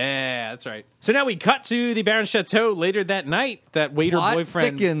 Yeah. Yeah, that's right. So now we cut to the Baron's chateau later that night. That waiter Plot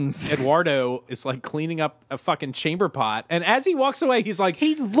boyfriend, thickens. Eduardo, is like cleaning up a fucking chamber pot. And as he walks away, he's like,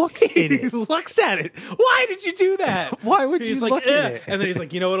 He looks in he it. looks at it. Why did you do that? Why would he's you like, look at it? And then he's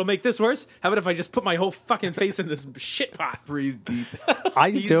like, you know what'll make this worse? How about if I just put my whole fucking face in this shit pot? Breathe deep. I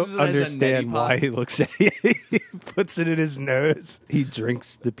He don't uses it as a understand neti why pot. he looks at it. He puts it in his nose. He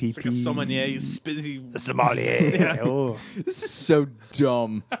drinks the pee Like a sommelier, he Sommelier. Oh. This is so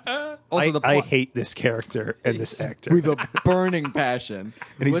dumb. Also, the I plot- hate this character and this actor. with a burning passion.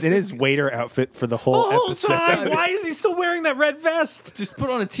 And he's What's in this- his waiter outfit for the whole the whole episode. time. Why is he still wearing that red vest? Just put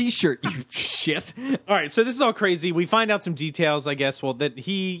on a t-shirt, you shit. All right, so this is all crazy. We find out some details, I guess. Well, that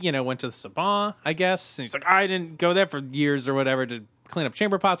he, went to the Saban, I guess. And he's like, I didn't go there for years or whatever to clean up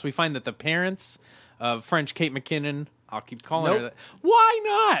chamber pots. We find that the parents of French Kate McKinnon, I'll keep calling her Nope. that. Why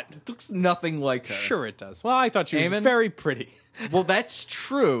not? Looks nothing like her. Sure it does. Well, I thought she was Eamon? very pretty. Well, that's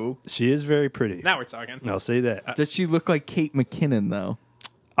true. She is very pretty. Now we're talking. I'll say that. Does she look like Kate McKinnon, though?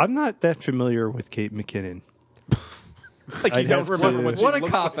 I'm not that familiar with Kate McKinnon. Like, you I'd don't have remember to- what she What a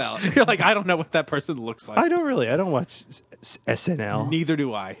looks cop-out. like. You're like, I don't know what that person looks like. I don't watch SNL. Neither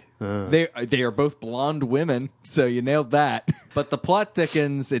do I. They are both blonde women, so you nailed that. But the plot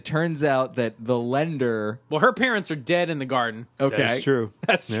thickens. It turns out that the lender. Well, her parents are dead in the garden. Okay, That's true.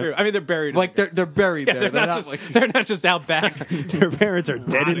 That's Yep. true. I mean, they're buried. Like they're buried yeah, there. they're, not just, they're not just out back. Their parents are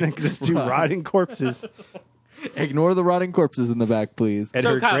dead in these two rotting corpses. Ignore the rotting corpses in the back, please. And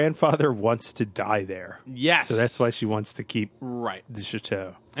So, her Kyle- grandfather wants to die there. Yes. So that's why she wants to keep Right. the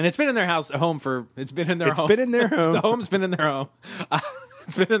chateau. And it's been in their house, it's been in their It's home. been in their home. The home's been in their home.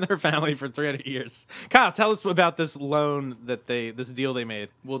 It's been in their family for 300 years. Kyle, tell us about this loan this deal they made.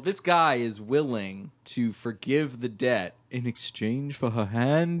 Well, this guy is willing to forgive the debt in exchange for her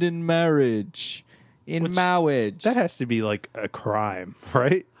hand in marriage. Marriage. That has to be like a crime,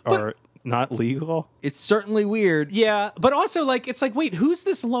 right? Or not legal. It's certainly weird. Yeah, but also, like, it's like, wait, who's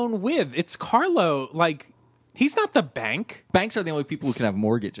this loan with? It's Carlo. Like, he's not the bank. Banks are the only people who can have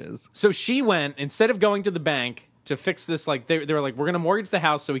mortgages. So she went, instead of going to the bank to fix this. Like they were like, we're going to mortgage the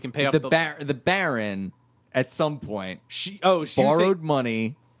house so we can pay off The Baron at some point she borrowed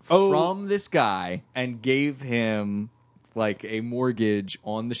money from this guy and gave him like a mortgage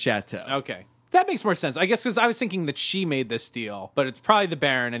on the chateau. Okay. That makes more sense. I guess because I was thinking that she made this deal, but it's probably the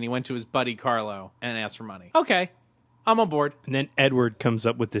Baron, and he went to his buddy Carlo and asked for money. Okay. I'm on board. And then Edward comes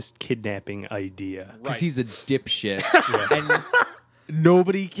up with this kidnapping idea. Because he's a dipshit. And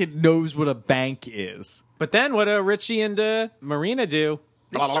nobody knows what a bank is. But then what do Richie and Marina do?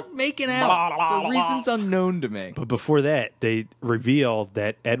 They start making out for reasons unknown to me. But before that, they reveal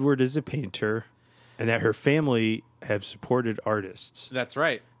that Edward is a painter and that her family have supported artists. That's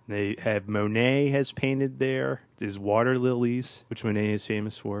right. They have Monet has painted there. There's water lilies, which Monet is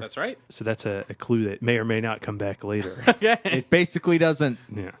famous for. That's right. So that's a clue that may or may not come back later. It basically doesn't.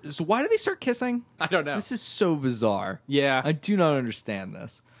 Yeah. So why do they start kissing? I don't know. This is so bizarre. Yeah. I do not understand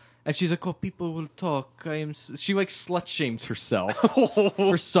this. And she's like, oh, people will talk. She like slut shames herself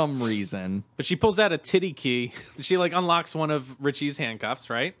for some reason. But she pulls out a titty key. She like unlocks one of Richie's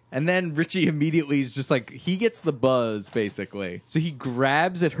handcuffs, right? And then Richie immediately is just like, he gets the buzz, basically. So he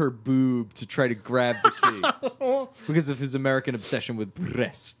grabs at her boob to try to grab the key. Because of his American obsession with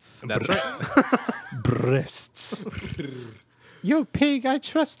breasts. That's right. Breasts. You pig, I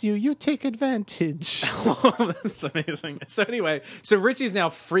trust you. You take advantage. That's amazing. So anyway, so Richie's now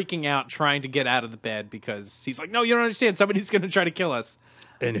freaking out trying to get out of the bed because he's like, no, you don't understand. Somebody's going to try to kill us.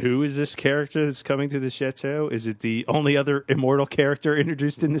 And who is this character that's coming to the chateau? Is it the only other immortal character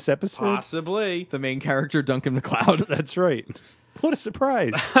introduced in this episode? Possibly. The main character, Duncan MacLeod. That's right. What a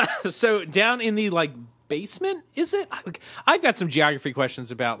surprise. So down in the like basement, is it? I've got some geography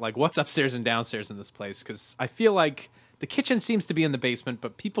questions about like what's upstairs and downstairs in this place because I feel like the kitchen seems to be in the basement,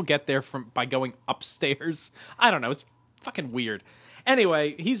 but people get there by going upstairs. I don't know. It's fucking weird.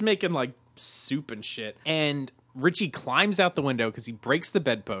 Anyway, he's making like soup and shit. And Richie climbs out the window because he breaks the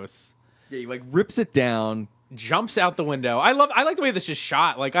bedposts. Yeah, he like rips it down. Jumps out the window. I like the way this is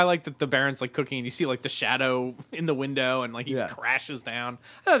shot. Like I like that the Baron's like cooking and you see like the shadow in the window and like he crashes down.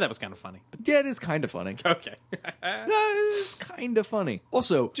 I thought that was kind of funny. But yeah, it is kind of funny. Okay. It's kind of funny.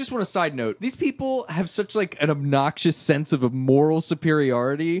 Also, just want a side note. These people have such like an obnoxious sense of a moral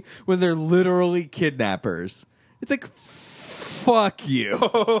superiority when they're literally kidnappers. It's like, fuck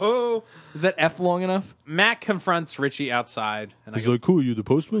you. Is that F long enough? Mac confronts Richie outside. And He's like, cool, are you the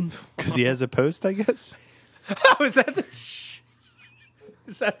postman? Because he has a post, I guess. Oh, is that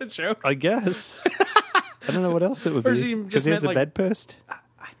the joke? I guess. I don't know what else it would Or is be. he Because just he has meant, a like- bedpost.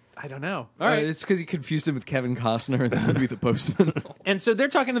 I don't know. All right. It's because he confused him with Kevin Costner in the movie The Postman. And so they're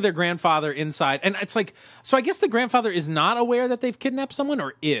talking to their grandfather inside. And it's like, so I guess the grandfather is not aware that they've kidnapped someone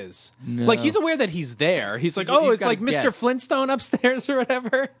or is? No. Like, he's aware that he's there. He's like, He's oh, it's got a like Mr. guest. Flintstone upstairs or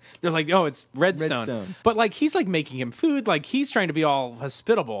whatever. They're like, oh, it's Redstone. Redstone. But like, he's like making him food. Like, he's trying to be all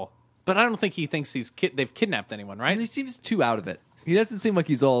hospitable. But I don't think he thinks they've kidnapped anyone, right? He seems too out of it. He doesn't seem like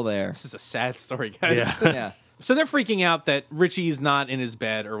he's all there. This is a sad story, guys. Yeah. Yeah. So they're freaking out that Richie's not in his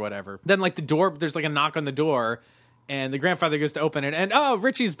bed or whatever. Then, like, there's like a knock on the door, and the grandfather goes to open it, and oh,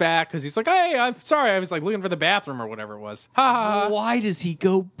 Richie's back because he's like, hey, I'm sorry, I was like looking for the bathroom or whatever it was. Ha ha ha. Why does he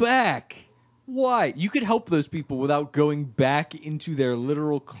go back? Why? You could help those people without going back into their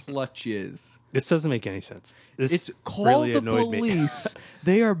literal clutches. This doesn't make any sense. This It's called really the annoyed me. police.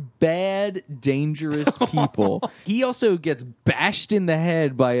 They are bad, dangerous people. He also gets bashed in the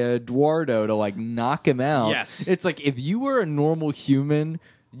head by Eduardo to like knock him out. Yes. It's like if you were a normal human,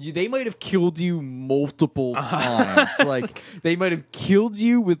 they might have killed you multiple times. Like they might have killed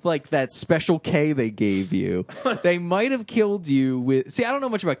you with like that special K they gave you. They might have killed you with. See, I don't know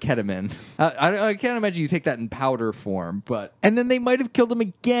much about ketamine. I can't imagine you take that in powder form. And then they might have killed him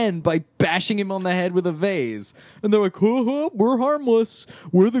again by bashing him on the head with a vase. And they're like, we're harmless.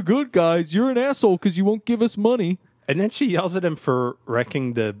 We're the good guys. You're an asshole because you won't give us money. And then she yells at him for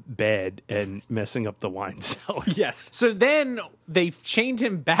wrecking the bed and messing up the wine cellar. Yes. So then they've chained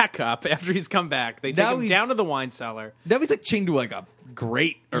him back up after he's come back. They take Now him he's- down to the wine cellar. Now he's like chained to like a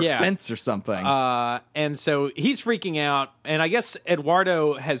grate or Yeah. fence or something. And so he's freaking out. And I guess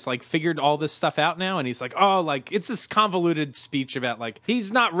Eduardo has like figured all this stuff out now. And he's like, oh, like it's this convoluted speech about like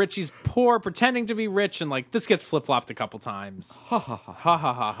he's not rich, he's poor, pretending to be rich. And like this gets flip flopped a couple times. Ha ha ha ha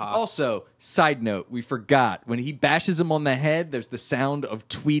ha ha ha. Also, side note, we forgot when he bashes him on the head, there's the sound of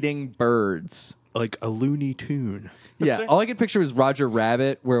tweeting birds. Like a Looney Tune. Yeah, right. all I could picture is Roger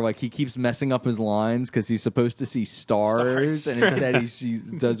Rabbit, where like he keeps messing up his lines because he's supposed to see stars, and instead he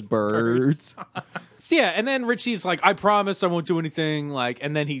does birds. So yeah, and then Richie's like, I promise I won't do anything. Like,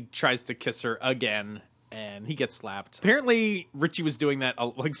 and then he tries to kiss her again. and he gets slapped. Apparently, Richie was doing that,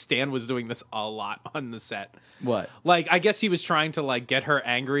 like Stan was doing this a lot on the set. What? Like, I guess he was trying to, like, get her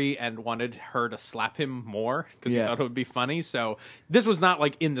angry and wanted her to slap him more because he thought it would be funny. So this was not,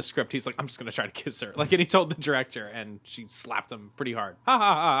 like, in the script. He's like, I'm just going to try to kiss her. Like, and he told the director, and she slapped him pretty hard. Ha,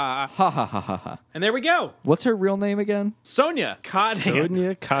 ha, ha, ha. Ha ha ha ha ha. And there we go. What's her real name again? Sonia Codhand.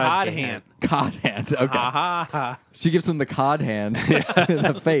 Sonia Codhand. Cod hand. Okay. Ha, ha, ha. She gives him the cod hand in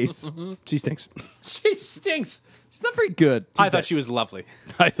the face. She stinks. She stinks. She's not very good. I thought she was lovely.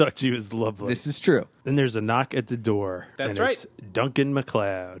 I thought she was lovely. This is true. Then there's a knock at the door. That's and right. It's Duncan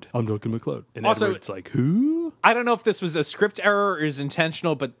MacLeod. I'm Duncan MacLeod. And Also- Edward's like, who? I don't know if this was a script error or is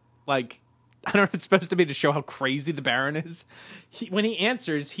intentional, but like, I don't know if it's supposed to be to show how crazy the Baron is. When he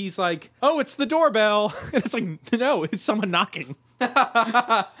answers, he's like, "Oh, it's the doorbell." And it's like, no, it's someone knocking.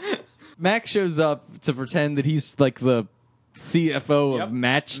 Mac shows up to pretend that he's like the CFO Yep. of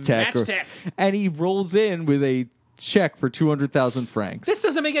Match Tech. Match Tech. And he rolls in with a check for 200,000 francs. This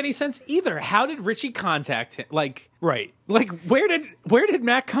doesn't make any sense either. How did Richie contact him? Like, Right. where did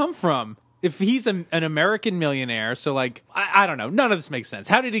Mac come from? If he's an American millionaire, so like, I don't know. None of this makes sense.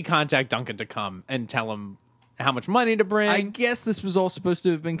 How did he contact Duncan to come and tell him how much money to bring? I guess this was all supposed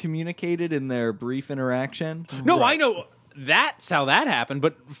to have been communicated in their brief interaction. No, I know that's how that happened.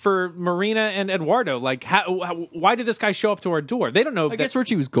 But for Marina and Eduardo, like, why did this guy show up to our door? They don't know. I guess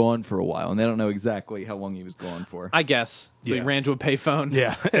Richie was gone for a while, and they don't know exactly how long he was gone for. I guess. So he Yeah. て to a payphone.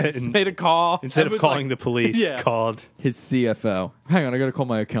 Yeah. And made a call. instead and of was calling like- the police, Yeah. called. His CFO. Hang on, I gotta call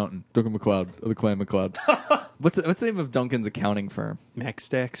my accountant, Duncan MacLeod of the Clan MacLeod. what's the name of Duncan's accounting firm? Max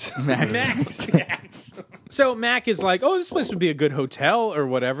Stacks. Max. So Mac is like, "Oh, this place would be a good hotel or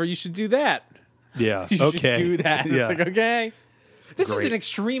whatever. You should do that. Yeah. You Okay. should do that." Yeah. It's like, okay. This is Great. an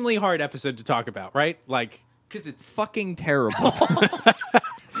extremely hard episode to talk about, right? Like, Because it's fucking terrible.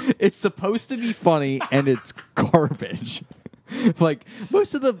 It's supposed to be funny, and it's garbage. Like,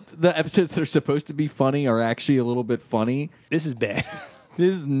 most of the episodes that are supposed to be funny are actually a little bit funny. This is bad.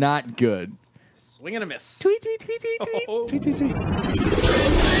 This is not good. swing and a miss. Tweet, tweet, tweet, tweet, tweet. Oh. Tweet, tweet,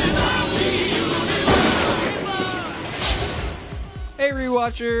 tweet. Hey,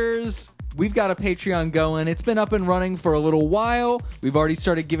 rewatchers! We've got a Patreon going. It's been up and running for a little while. We've already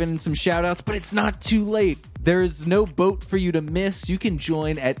started giving some shout outs, but it's not too late. There's no boat for you to miss. You can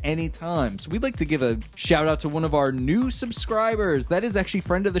join at any time. So we'd like to give a shout out to one of our new subscribers. That is actually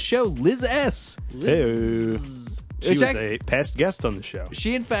friend of the show, Liz S. Hey. She was Check- a past guest on the show.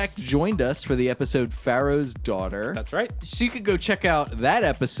 She, in fact, joined us for the episode Pharaoh's Daughter. That's right. So you could go check out that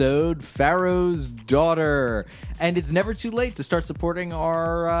episode, Pharaoh's Daughter. And it's never too late to start supporting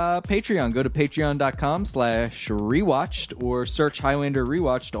our Patreon. Go to patreon.com/rewatched or search Highlander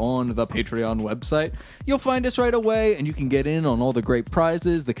Rewatched on the Patreon website. You'll find us right away, and you can get in on all the great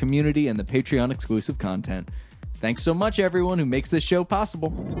prizes, the community, and the Patreon exclusive content. Thanks so much, everyone who makes this show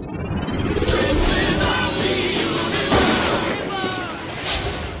possible.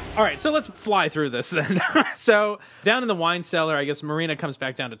 All right, so let's fly through this then. So down in the wine cellar, I guess Marina comes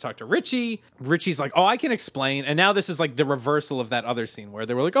back down to talk to Richie. Richie's like, "Oh, I can explain." And now this is like the reversal of that other scene where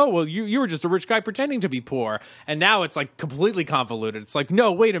they were like, "Oh, well, you were just a rich guy pretending to be poor." And now it's like completely convoluted. It's like,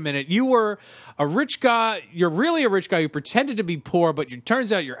 no, wait a minute. You were a rich guy. You're really a rich guy who pretended to be poor, but it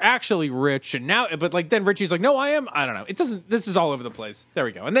turns out you're actually rich. And now, but like then Richie's like, "No, I am." I don't know. It doesn't. This is all over the place. There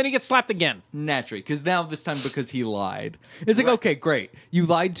we go. And then he gets slapped again. Naturally, because now this time because he lied. It's like, okay, great. You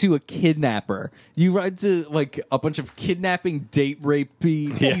lied to a kidnapper. You lied to like a bunch of kidnapping, date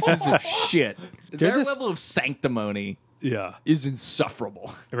rapey pieces of shit. Their just- level of sanctimony Yeah. is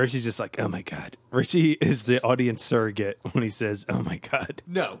insufferable. And Richie's just like, oh my God. Richie is the audience surrogate when he says, oh my God.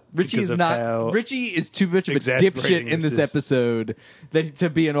 No, Richie Because is of not. how Richie is too much of a exasperating dipshit in this this is. episode that to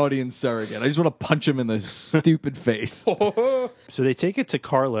be an audience surrogate. I just want to punch him in the stupid face. So they take it to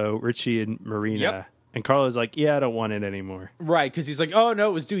Carlo, Richie, and Marina. Yep. And Carlo's like, yeah, I don't want it anymore. Right, because he's like, "Oh no,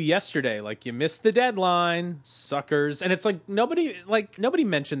 it was due yesterday. Like you missed the deadline, suckers." And it's like nobody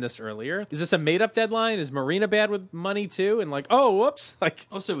mentioned this earlier. Is this a made up deadline? Is Marina bad with money too? And like, oh, whoops, like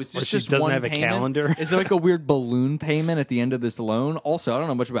Also, is Or this she just doesn't one have a payment? calendar? Is there like a weird balloon payment at the end of this loan? Also, I don't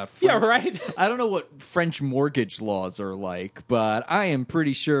know much about French. Yeah, right. I don't know what French mortgage laws are like, but I am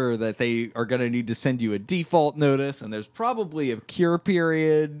pretty sure that they are going to need to send you a default notice, and there's probably a cure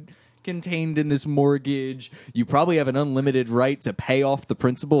period contained in this mortgage. You probably have an unlimited right to pay off the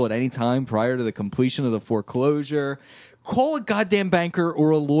principal at any time prior to the completion of the foreclosure. Call a goddamn banker or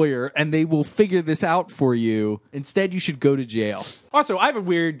a lawyer, and they will figure this out for you. Instead, you should go to jail. Also, I have a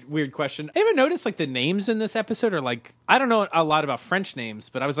weird question. I ever noticed like the names in this episode are like, I don't know a lot about French names,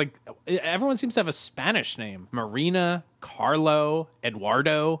 but I was like, everyone seems to have a Spanish name: Marina, Carlo,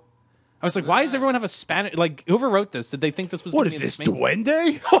 Eduardo. I was like, why does everyone have a Spanish? Like, whoever wrote this? Did they think this was What gonna is be in this, the main-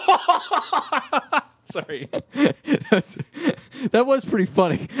 Duende? Sorry. That was pretty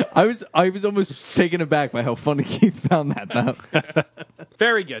funny. I was almost taken aback by how funny Keith found that, though.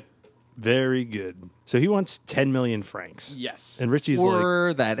 Very good. Very good. So he wants 10 million francs. Yes. And Richie's like,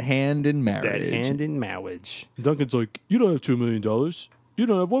 Or that hand in that marriage. hand in marriage. Duncan's like, you don't have $2 million. You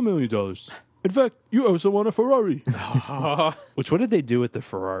don't have $1 million. In fact, you also want a Ferrari. Which, what did they do with the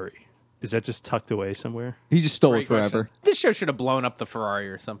Ferrari? Is that just tucked away somewhere? He just stole Great it forever. question. This show should have blown up the Ferrari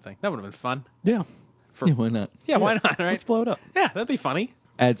or something. That would have been fun. Yeah. Yeah, why not? Yeah, why not? Right? Let's blow it up. Yeah, that'd be funny.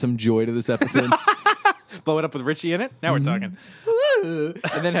 Add some joy to this episode. Blow it up with Richie in it. Now we're talking. And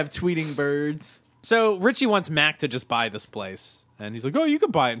then have tweeting birds. So Richie wants Mac to just buy this place. And he's like, oh, you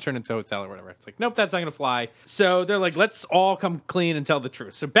can buy it and turn it into a hotel or whatever. It's like, nope, that's not going to fly. So they're like, let's all come clean and tell the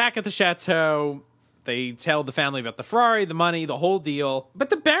truth. So back at the chateau, they tell the family about the Ferrari, the money, the whole deal. But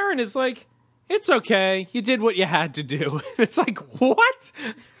the Baron is like, it's okay. You did what you had to do. It's like, what?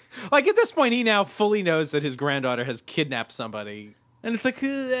 Like, at this point, he now fully knows that his granddaughter has kidnapped somebody. And it's like,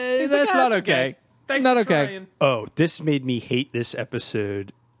 He's that's like, not "That's okay. Thanks Not for okay. trying." Oh, this made me hate this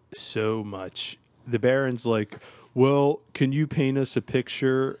episode so much. The Baron's like, well, can you paint us a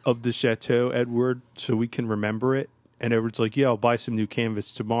picture of the chateau, Edward, so we can remember it? And Edward's like, yeah, I'll buy some new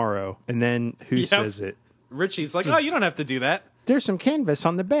canvas tomorrow. And then who Yep. says it? Richie's like, oh, you don't have to do that. There's some canvas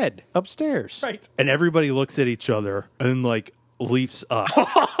on the bed upstairs. Right. And everybody looks at each other and, like, leaps up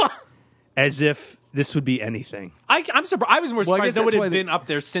as if this would be anything. I'm surprised. I was more Well, I guess surprised no one that's why had been up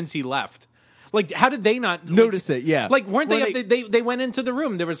there since he left. Like, how did they not Notice it, yeah. Like, weren't they, When up, they went into the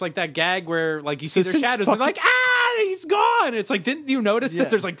room? There was like that gag where like you see So their since shadows and they're like, fucking- he's gone. It's like, didn't you notice Yeah. that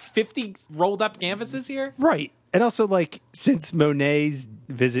there's like 50 rolled up canvases here? Right. And also, like, since Monet's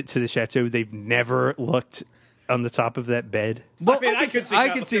visit to the chateau, they've never looked on the top of that bed. Well, I could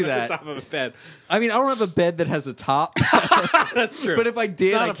see that. on the top of a bed. I mean, I don't have a bed that has a top, That's true. but if I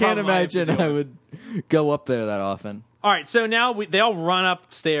did, Not I a can't problem I have to imagine deal I would go up there that often. All right, so now they all run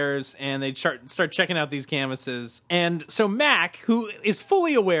upstairs and they start checking out these canvases. And so Mac, who is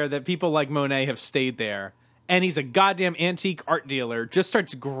fully aware that people like Monet have stayed there, and he's a goddamn antique art dealer, just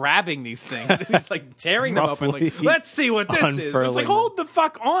starts grabbing these things. And he's like tearing them open. Like, Roughly let's see what this is. It's unfurling like, them. hold the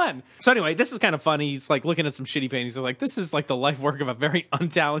fuck on. So anyway, this is kind of funny. He's like looking at some shitty paintings. He's like, this is like the life work of a very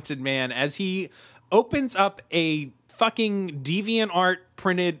untalented man as he opens up a fucking deviant art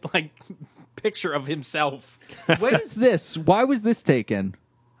printed like picture of himself. What is this? Why was this taken?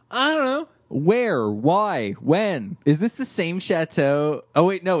 I don't know. Where? Why? When? Is this the same chateau? Oh,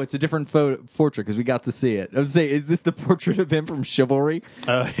 wait, no, it's a different portrait because we got to see it. I was saying, is this the portrait of him from Chivalry?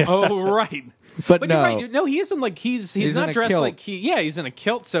 Oh, right. But You're no. right. No, he isn't like he's He's not in a dressed kilt. like he's in a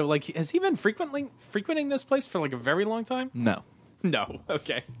kilt. So like, has he been frequenting this place for like a very long time? No. No.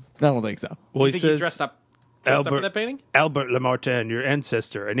 Okay. I don't think so. Well, You think he dressed up for that painting? Albert Lamartine, your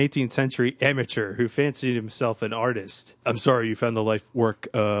ancestor, an 18th century amateur who fancied himself an artist. I'm sorry you found the life work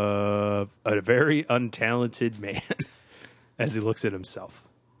of a very untalented man, as he looks at himself.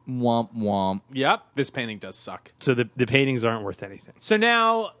 Womp womp. Yep. This painting does suck. So the paintings aren't worth anything. So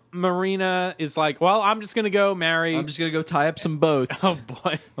now Marina is like, well, I'm just gonna go marry. I'm just going to go tie up some boats. Oh boy.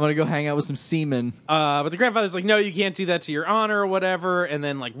 I'm going to go hang out with some seamen. But the grandfather's like, no, you can't do that to your honor or whatever. And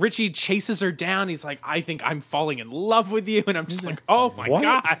then like Richie chases her down. He's like, I think I'm falling in love with you. And I'm just like, oh my What?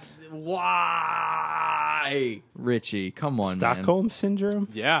 God. Why? Richie, come on, man. Stockholm syndrome?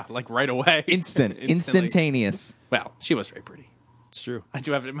 Yeah, like right away. Instantly. Instantaneous. Well, she was very pretty. It's true. I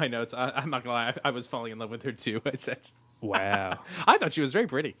do have it in my notes. I'm not gonna lie. I was falling in love with her too. I said, Wow. I thought she was very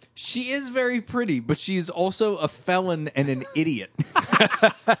pretty. She is very pretty, but she is also a felon and an idiot.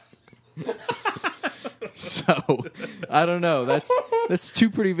 So, I don't know. That's two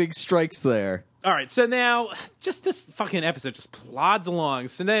pretty big strikes there. All right, so now just this fucking episode just plods along.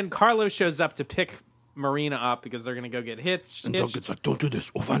 So then Carlos shows up to pick Marina up because they're gonna go get hitched. Duncan's like, don't do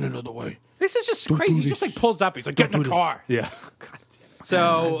this. We'll find another way. This is just crazy. He just like pulls up. He's like, get in the car. Yeah. God damn it.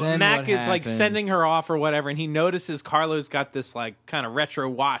 So Then Mac what is like happens? sending her off or whatever, and he notices Carlos got this like kind of retro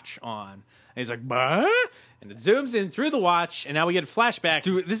watch on. And he's like, bah? And it zooms in through the watch, and now we get a flashback.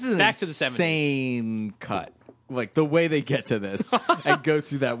 Dude, this is an back to the 70s. insane cut. Like, the way they get to this and go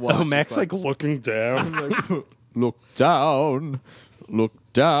through that watch. Oh, is Mac's like looking down. look down. Look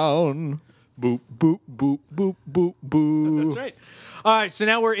down. Boop, boop, boop, boop, boop, boop. That's right. All right, so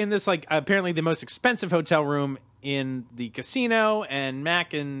now we're in this like apparently the most expensive hotel room in the casino, and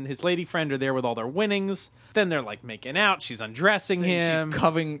Mac and his lady friend are there with all their winnings. Then they're like making out. She's undressing him. She's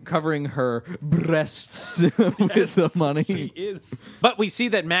covering her breasts with the money. She is. But we see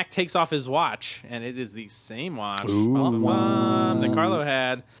that Mac takes off his watch, and it is the same watch that Carlo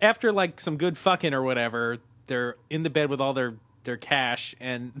had. After like some good fucking or whatever, they're in the bed with all their cash,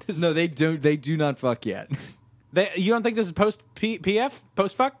 and No, they don't. They do not fuck yet. you don't think this is post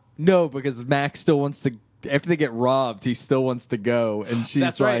post fuck? No, because Mac still wants to. After they get robbed, he still wants to go, and she's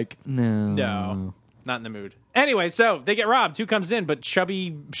That's right. like, "No, No, not in the mood." Anyway, so they get robbed. Who comes in but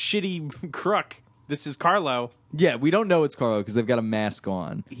chubby, shitty crook? This is Carlo. Yeah, we don't know it's Carlo because they've got a mask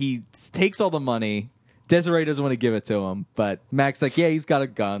on. He takes all the money. Desiree doesn't want to give it to him, but Mac's like, yeah, he's got a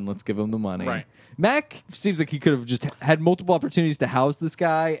gun. Let's give him the money. Right. Mac seems like he could have just had multiple opportunities to house this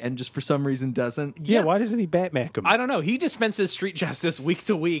guy and just for some reason doesn't. Yeah, why doesn't he Batman him? I don't know. He dispenses street justice week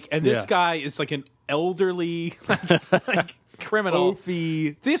to week, and this Yeah. guy is like an elderly like criminal.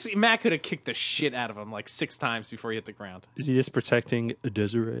 Oafy. This Mac could have kicked the shit out of him like 6 times before he hit the ground. Is he just protecting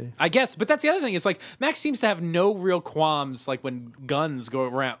Desiree? I guess, but that's the other thing. Is like Max seems to have no real qualms like when guns go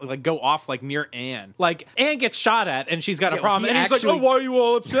around, like go off like near Anne. Like Anne gets shot at and she's got a Yeah, problem, he and he's actually- like, "Oh, why are you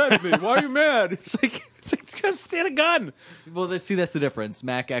all upset at me? Why are you mad?" It's like just stand a gun. Well, that's the difference.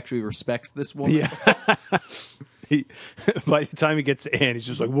 Mac actually respects this woman. Yeah. By the time he gets to Anne, he's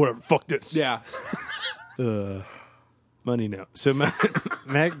just like, whatever, fuck this. Yeah, Money now. So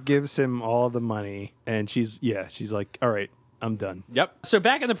Mac gives him all the money, and she's like, all right, I'm done. yep. So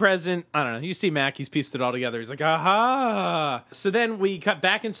back in the present, I don't know. You see Mac, he's pieced it all together. He's like, aha. So then we cut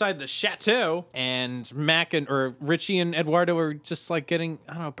back inside the chateau, and Mac or Richie and Eduardo are just like getting,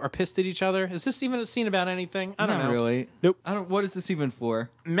 I don't know, are pissed at each other. Is this even a scene about anything? I don't Not know. really. Nope. What is this even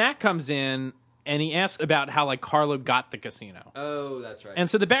for? Mac comes in and he asks about how like Carlo got the casino. Oh, that's right. And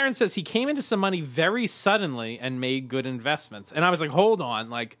so the Baron says he came into some money very suddenly and made good investments. And I was like, hold on,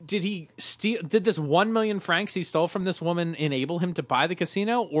 like, did he steal? Did this 1 million francs he stole from this woman enable him to buy the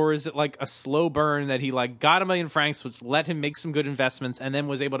casino, or is it like a slow burn that he like got 1 million francs, which let him make some good investments, and then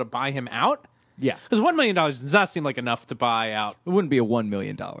was able to buy him out? Yeah. Because $1 million does not seem like enough to buy out It wouldn't be a $1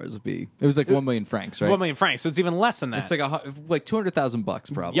 million. It was like 1 million francs, right? 1 million francs. So it's even less than that. It's like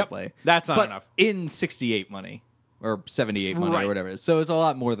 $200,000 probably. Yep. That's not but enough. in 68 money or 78 money Right. or whatever it is. So it's a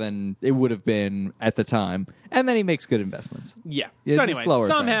lot more than it would have been at the time. And then he makes good investments. Yeah. It's So a anyway, slower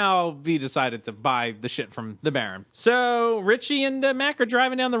somehow he decided to buy the shit from the Baron. So Richie and Mac are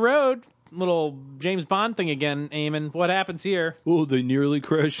driving down the road. Little James Bond thing again, Eamon. What happens here? Oh, they nearly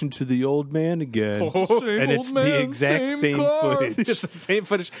crash into the old man again. and it's the exact same footage. It's the same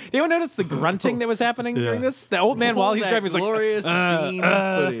footage. Anyone notice the grunting that was happening during this? The old man while he's driving was like, glorious mean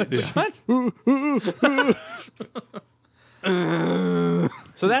footage. what?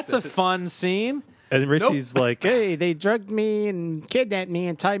 So that's a fun scene. And Richie's like, hey, they drugged me and kidnapped me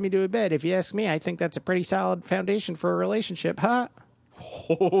and tied me to a bed. If you ask me, I think that's a pretty solid foundation for a relationship, huh?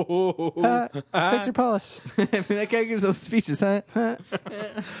 Victor Paulus. That guy gives those speeches, huh?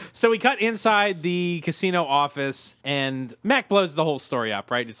 So we cut inside the casino office, and Mac blows the whole story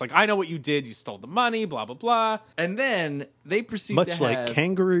up, right? It's like, I know what you did. You stole the money, blah, blah, blah. And then they proceed Much to like have...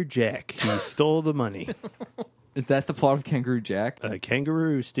 Kangaroo Jack, he stole the money. Is that the plot of Kangaroo Jack? A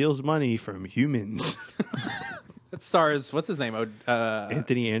kangaroo steals money from humans. It stars, what's his name?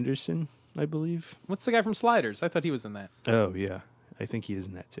 Anthony Anderson, I believe. What's the guy from Sliders? I thought he was in that. Oh, yeah. I think he is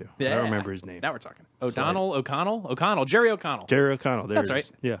in that, too. I don't remember his name. Now we're talking. O'Connell? Jerry O'Connell. Jerry O'Connell. There That's it right.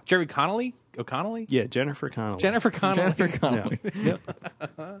 is. Yeah. Jerry Connolly? O'Connolly? Yeah, Jennifer Connelly. Jennifer Connolly. Jennifer Connelly.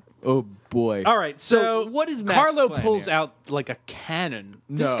 Yeah. Oh, boy. All right, so what is Mac's Carlo plan pulls here? out like a cannon.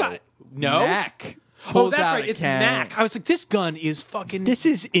 This No. guy. No? Mac. Oh, pulls that's out right. a It's cannon. Mac. I was like, this gun is fucking This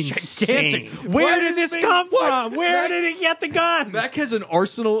is gigantic. insane. Where Why did does this Mac- come what? from? Where did he get the gun? Mac has an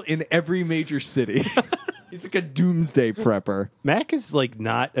arsenal in every major city. He's like a doomsday prepper. Mac is, like,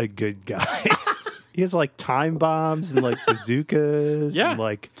 not a good guy. He has, like, time bombs and, like, bazookas Yeah. and,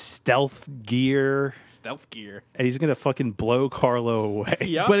 like, stealth gear. Stealth gear. And he's going to fucking blow Carlo away.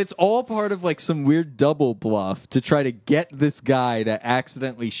 Yeah. But it's all part of like some weird double bluff to try to get this guy to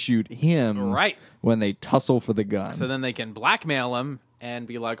accidentally shoot him Right. when they tussle for the gun. So then they can blackmail him and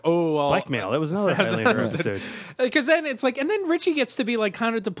be like, oh, well. Blackmail. That was another Highlander episode. Because then it's like, and then Richie gets to be like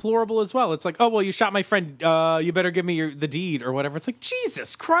kind of deplorable as well. It's like, oh, well, you shot my friend. You better give me the deed or whatever. It's like,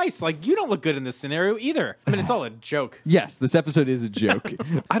 Jesus Christ. Like, you don't look good in this scenario either. I mean, it's all a joke. Yes, this episode is a joke.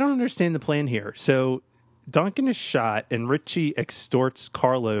 I don't understand the plan here. So Duncan is shot, and Richie extorts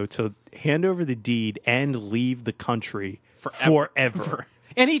Carlo to hand over the deed and leave the country forever.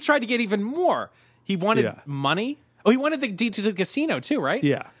 And he tried to get even more. He wanted Yeah. money. Oh, he wanted the deed to the casino too, right?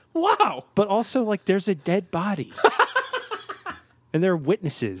 Yeah. Wow. But also, like, there's a dead body. And there are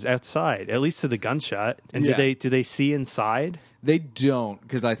witnesses outside, at least to the gunshot. And Yeah. do they see inside? They don't,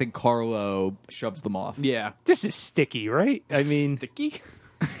 because I think Carlo shoves them off. Yeah. This is sticky, right? I mean, Sticky?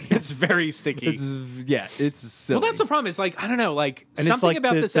 It's very sticky. It's silly. well, that's the problem. It's like, I don't know, like and something it's like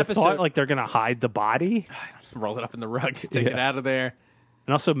about the, this the episode. thought, like they're going to hide the body. Roll it up in the rug, take it Yeah. out of there.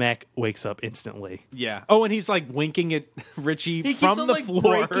 And also, Mac wakes up instantly. Yeah. Oh, and he's like winking at Richie he keeps from on, the like,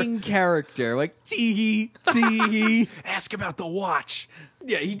 floor. breaking character, like tee tee. Ask about the watch.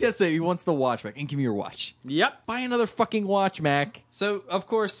 Yeah, he does say he wants the watch back, and give me your watch. Yep. Buy another fucking watch, Mac. So of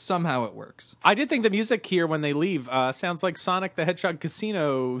course somehow it works. I did think the music here when they leave sounds like Sonic the Hedgehog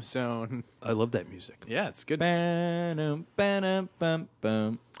Casino Zone. I love that music. Yeah, it's good. Ba-dum, ba-dum, bum,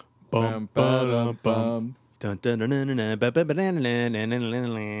 bum. Bum, Ba-dum, bum. bum. Dun, dun, dun, dun, dun, dun, ba, ba, ba, dun, dun, dun, dun, dun,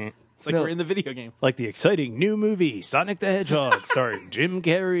 dun. It's like No. we're in the video game. Like the exciting new movie, Sonic the Hedgehog, starring Jim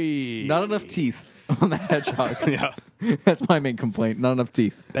Carrey. Not enough teeth on the hedgehog. Yeah. That's my main complaint. Not enough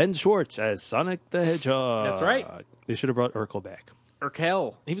teeth. Ben Schwartz as Sonic the Hedgehog. That's right. They should have brought Urkel back.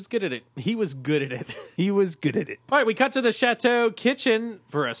 Urkel. He was good at it. He was good at it. He was good at it. All right, we cut to the chateau kitchen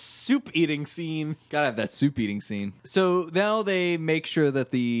for a soup eating scene. Gotta have that soup eating scene. So now they make sure that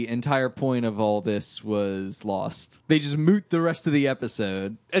the entire point of all this was lost. They just moot the rest of the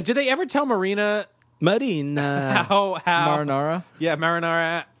episode. Did they ever tell Marina Marina. how Marinara? Yeah,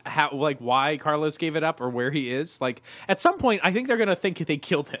 Marinara, how like why Carlos gave it up or where he is? Like at some point, I think they're gonna think they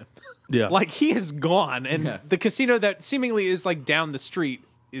killed him. Yeah. Like he is gone, and Yeah. the casino that seemingly is like down the street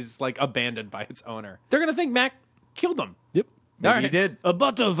is like abandoned by its owner. They're gonna think Mac killed him. Yep. All right. He did. A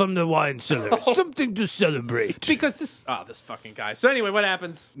bottle from the wine cellar. Something to celebrate. Because this fucking guy. So anyway, what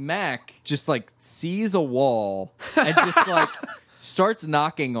happens? Mac just like sees a wall and just like starts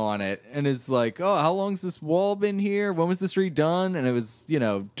knocking on it and is like, "Oh, how long's this wall been here? When was this redone?" And it was,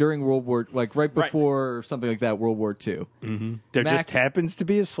 during World War, like right before or something like that, World War II. There Mac- just happens to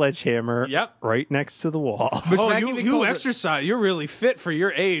be a sledgehammer Yep. right next to the wall. Which Oh, Mac you, even you calls it- exercise. You're really fit for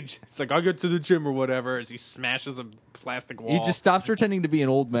your age. It's like I'll get to the gym or whatever. As he smashes a plastic wall. He just stops pretending to be an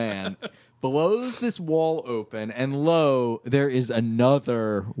old man, blows this wall open, and lo, there is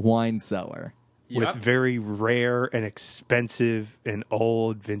another wine cellar. With very rare and expensive and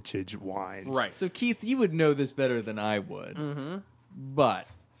old vintage wines. Right. So, Keith, you would know this better than I would. But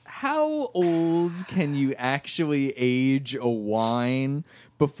how old can you actually age a wine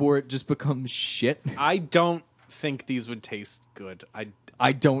before it just becomes shit? I don't think these would taste good.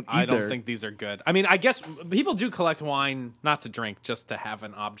 I don't either. I don't think these are good. I mean, I guess people do collect wine not to drink, just to have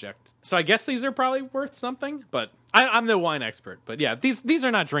an object. So I guess these are probably worth something. But I'm no wine expert. But yeah, these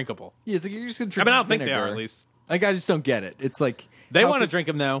are not drinkable. Yeah, it's like you're just gonna I drink mean, I don't think they vinegar. are, at least. Like, I just don't get it. It's like They how want to could- drink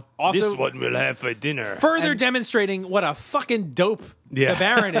them though. Also, This one we'll have for dinner. further demonstrating what a fucking dope Yeah. the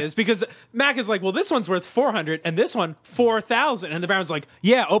Baron is, because Mac is like, well, this one's worth 400 and this one 4,000, and the Baron's like,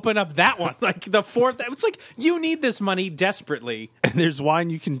 yeah, open up that one, like the fourth. It's like you need this money desperately. And there's wine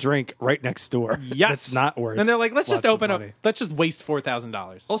you can drink right next door. Yes, That's not worth. And they're like, let's just lots of open up. money. Let's just waste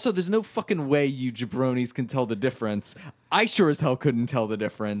 $4,000. Also, there's no fucking way you jabronis can tell the difference. I sure as hell couldn't tell the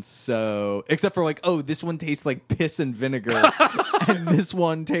difference. So, except for like, oh, this one tastes like piss and vinegar, and this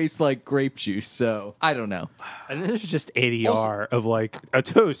one tastes like grape juice. So, I don't know. And then there's just ADR of like a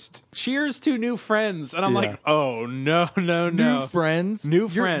toast. Cheers to new friends, and I'm Yeah. like, oh no. New friends, New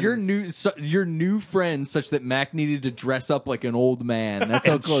You're friends. your new friends, such that Mac needed to dress up like an old man. That's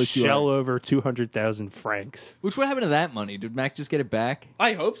how And close you shell are. over 200,000 francs. Which what happened to that money? Did Mac just get it back?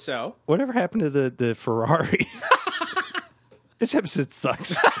 I hope so. Whatever happened to the Ferrari? This episode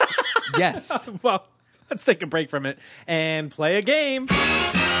sucks. Yes. Well, let's take a break from it and play a game.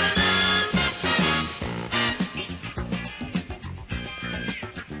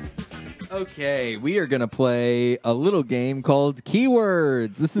 Okay, we are going to play a little game called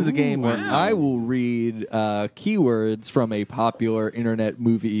Keywords. This is a game where I will read keywords from a popular internet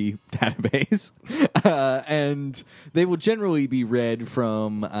movie database. And they will generally be read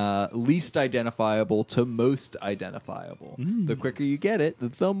from least identifiable to most identifiable. The quicker you get it,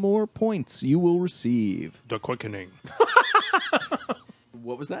 the more points you will receive. The quickening.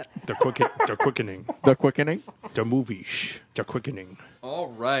 What was that? The quickening. The quickening? The movie. The quickening. All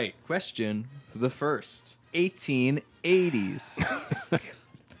right. Question the first. 1880s.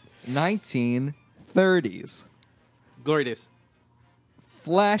 1930s. Glory days.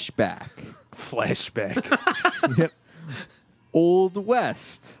 Flashback. Flashback. Yep. Old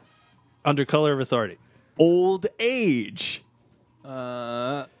West. Under color of authority. Old age.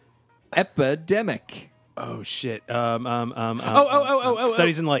 Epidemic. Oh shit. Oh.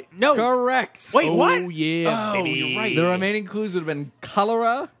 Studies in Light. No. Correct. Wait, what? Oh yeah, Oh, baby. you're right. The remaining clues would have been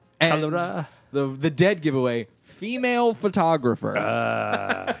cholera, And Ta-da. the dead giveaway, female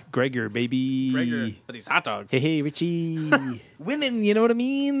photographer. Gregor, baby. Gregor for these hot dogs. Hey, Richie. Women, you know what I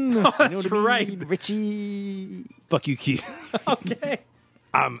mean? That's right. Richie. Fuck you, Keith. Okay.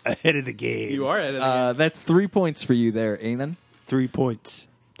 I'm ahead of the game. You are at it. That's 3 points for you there, Eamon. 3 points.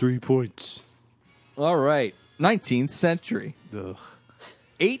 3 points. All right. 19th century. Ugh.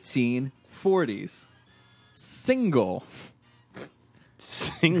 1840s. Single.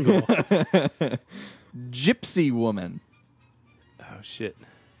 Single. Gypsy woman. Oh, shit.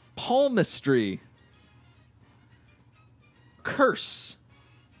 Palmistry. Curse.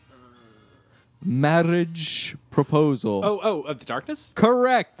 Marriage proposal. Of the darkness?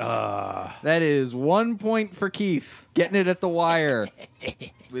 Correct. That is 1 point for Keith. Getting it at the wire.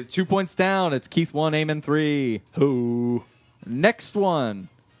 With 2 points down, it's Keith 1, Eamon 3. Who? Next one.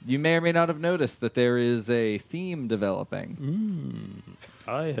 You may or may not have noticed that there is a theme developing.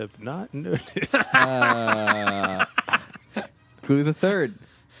 I have not noticed. Clue the third.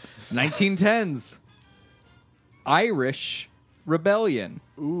 1910s. Irish Rebellion.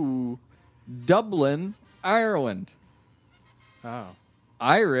 Ooh. Dublin, Ireland. Oh.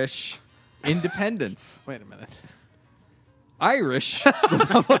 Irish Independence. Wait a minute. Irish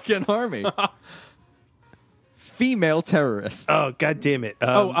Republican Army. Female terrorist. Oh, God damn it.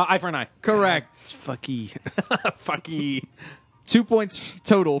 Eye for an eye. Correct. Fucky. Fucky. 2 points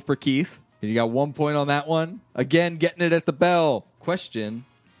total for Keith. You got 1 point on that one. Again, getting it at the bell. Question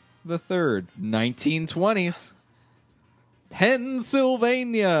the third. 1920s.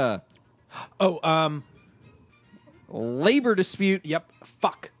 Pennsylvania. Labor dispute. Yep.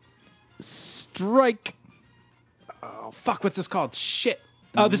 Fuck. Strike. Oh, fuck. What's this called? Shit.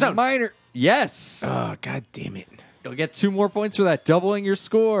 Oh, the zone. Minor. Yes. Oh, God damn it. You'll get 2 more points for that, doubling your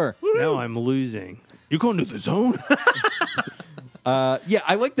score. Now I'm losing. You're going to the zone? Yeah,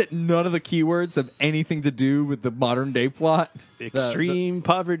 I like that none of the keywords have anything to do with the modern day plot. Extreme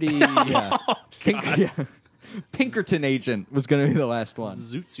poverty. Yeah. Pinkerton agent was going to be the last one.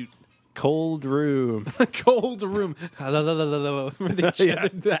 Zoot suit. Cold room. Cold room.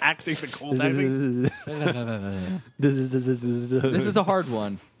 The acting, the cold acting. This is a hard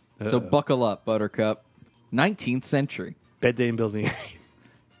one, so buckle up, Buttercup. 19th century. Bed Day in Building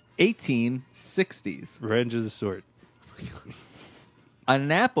 1860s. Revenge of the Sword.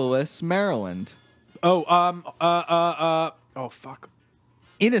 Annapolis, Maryland. Oh, fuck.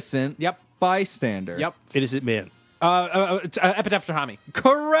 Innocent Yep. bystander. Yep. Innocent Man. Epitaph for Hami.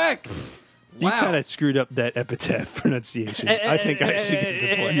 Correct. You kind of screwed up that epitaph pronunciation. I think I should get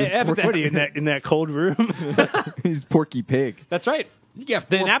the point. epitaph. What are you in that cold room? He's Porky Pig. That's right. You get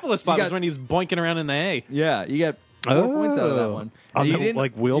The 4 Annapolis spot you was got- when he's boinking around in the hay. Yeah, you get 4 points out of that one. On And the, you didn't-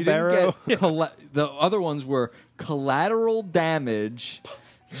 like, you wheelbarrow? didn't get the other ones were collateral damage,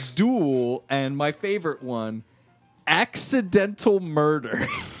 duel, and my favorite one, accidental murder.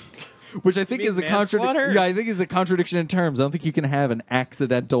 Which I think mean is a manslaughter? contradiction. Yeah, I think is a contradiction in terms. I don't think you can have an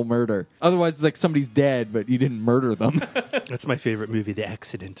accidental murder. Otherwise, it's like somebody's dead, but you didn't murder them. That's my favorite movie, The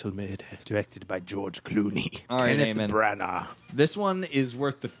Accidental Murder, directed by George Clooney. All right, Kenneth Eamon. Branagh. This one is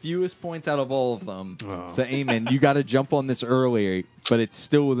worth the fewest points out of all of them. Oh. So, Eamon, you got to jump on this earlier, but it's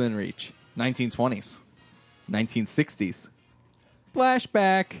still within reach. 1920s, 1960s,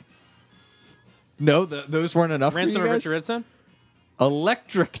 flashback. No, those weren't enough Ransom for of you guys. Richard Redstone?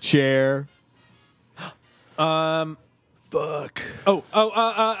 Electric chair. Fuck.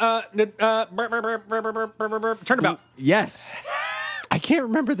 Turnabout. Yes. I can't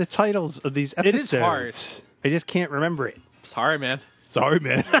remember the titles of these It episodes. is hard. I just can't remember it. Sorry, man. Sorry,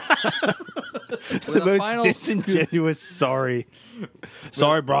 man. The a most final disingenuous sorry.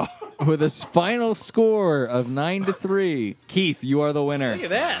 Sorry, bro. With a final score of 9-3, Keith, you are the winner. Look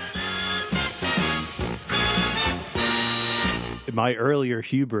at that. My earlier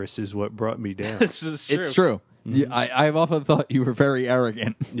hubris is what brought me down. This is true. It's true. I've often thought you were very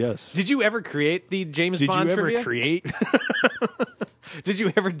arrogant. Yes. Did you ever create the James Did Bond you ever trivia? create? Did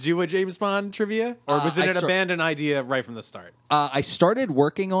you ever do a James Bond trivia? Or was it I an abandoned idea right from the start? I started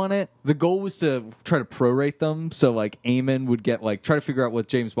working on it. The goal was to try to prorate them. So, like, Eamon would get, like, try to figure out what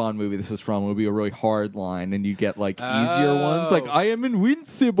James Bond movie this is from. It would be a really hard line, and you'd get, like, easier ones. Like, I am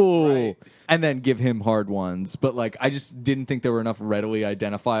invincible. Right. And then give him hard ones. But, like, I just didn't think there were enough readily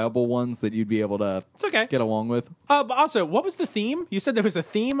identifiable ones that you'd be able to It's okay. get along with. But also, what was the theme? You said there was a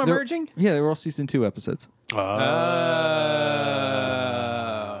theme emerging? Yeah, they were all season 2 episodes. Oh.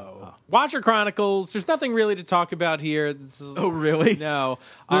 Watcher Chronicles. There's nothing really to talk about here. This is, Oh, really? No.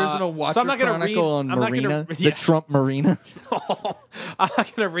 There isn't a Watcher so I'm not gonna Chronicle read, on I'm not Marina? gonna, The Trump Marina? I'm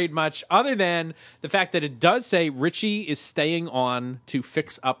not going to read much other than the fact that it does say Richie is staying on to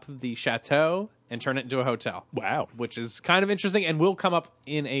fix up the chateau and turn it into a hotel. Wow. Which is kind of interesting and will come up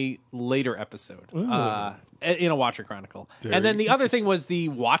in a later episode. In a Watcher Chronicle. And then the other thing was the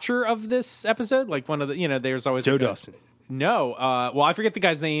Watcher of this episode. Like one of the, there's always Joe like Dawson. No. Well, I forget the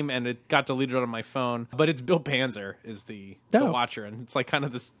guy's name, and it got deleted on my phone. But it's Bill Panzer is the Watcher, and it's like kind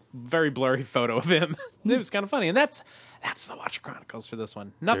of this very blurry photo of him. It was kind of funny, and that's the Watcher Chronicles for this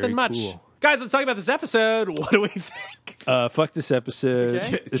one. Nothing Very much, cool. guys. Let's talk about this episode. What do we think? Fuck this episode.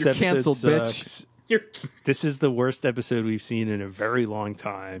 Okay. This You're episode canceled, sucks. You're, This is the worst episode we've seen in a very long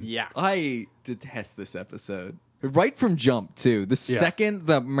time. yeah. I detest this episode. Right from jump, too. The second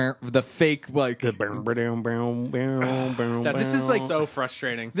the fake, like... The This is like- so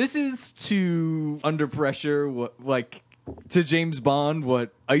frustrating. This is to Under Pressure, to James Bond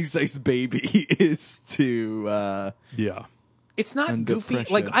what Ice Ice Baby is to... yeah. It's not Under goofy.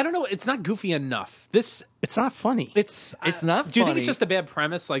 pressure. Like I don't know. It's not goofy enough. This. It's not funny. It's not Do you think funny. it's just a bad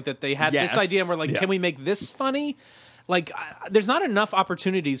premise? Like that they had Yes. this idea and we're like, Yeah. can we make this funny? Like, there's not enough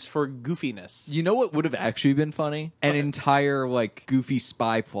opportunities for goofiness. You know what would have actually been funny? An entire, like, goofy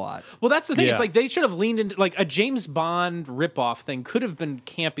spy plot. Well, that's the thing. Yeah. It's like they should have leaned into like a James Bond ripoff thing. Could have been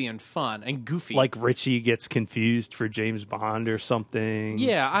campy and fun and goofy. Like Richie gets confused for James Bond or something.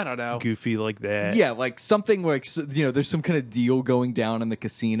 yeah, I don't know. Goofy like that. Yeah, like something like, there's some kind of deal going down in the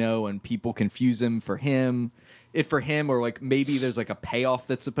casino and people confuse him for him. Or like maybe there's like a payoff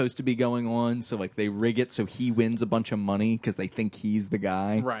that's supposed to be going on. So like they rig it so he wins a bunch of money because they think he's the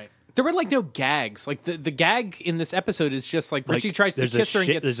guy. Right. There were like no gags. Like the gag in this episode is just like Richie Like, tries to there's kiss a her and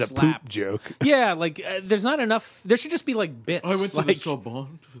shit- gets there's a slapped. poop joke. Yeah, like there's not enough. There should just be like bits. like,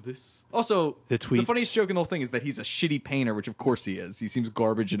 Bond for this. Also, The tweets. funniest joke in the whole thing is that he's a shitty painter, which of course he is. He seems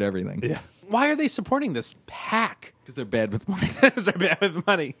garbage at everything. Yeah. Why are they supporting this pack? Because they're bad with money. Because they're bad with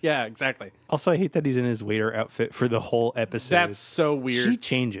money. Yeah, exactly. Also, I hate that he's in his waiter outfit for the whole episode. That's so weird. She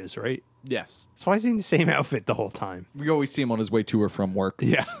changes, right? Yes. So why is he in the same outfit the whole time? We always see him on his way to or from work.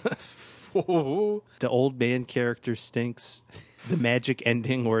 Yeah. The old man character stinks. The magic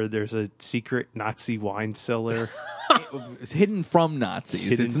ending where there's a secret Nazi wine cellar. It's hidden from Nazis.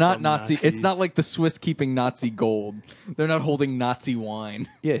 Hidden It's not from Nazi. Nazis. It's not like the Swiss keeping Nazi gold. They're not holding Nazi wine.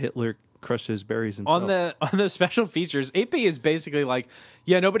 Yeah, Hitler crushes berries himself. On the special features, AP is basically like,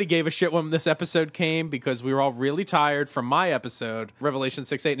 yeah, nobody gave a shit when this episode came because we were all really tired from my episode, Revelation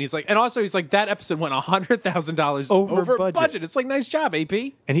 6:8, and he's like, that episode went $100,000 Over budget. budget. It's like, nice job, AP.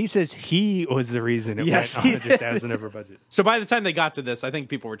 And he says he was the reason it Yes, went he 100,000 over budget. So by the time they got to this, I think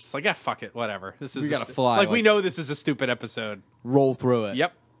people were just like, fuck it, whatever. This is We a gotta fly, Like we like- know this is a stupid episode. Roll through it.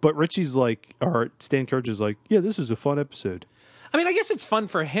 Yep. But Richie's like, or Stan Courage is like, yeah, this is a fun episode. I mean, I guess it's fun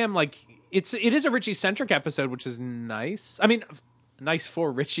for him. Like it is a Richie centric episode, which is nice. I mean, nice for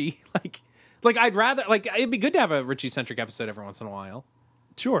Richie. Like I'd rather it'd be good to have a Richie centric episode every once in a while.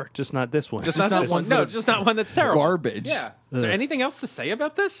 Sure, just not this one. Just not this ones one. No, that are just not one that's terrible. garbage. Yeah. Is there anything else to say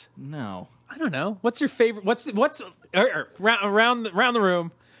about this? No. I don't know. What's your favorite? What's around the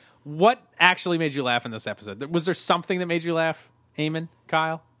room? What actually made you laugh in this episode? Was there something that made you laugh? Eamon,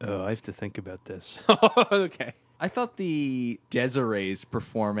 Kyle. Oh, I have to think about this. Okay. I thought the Desiree's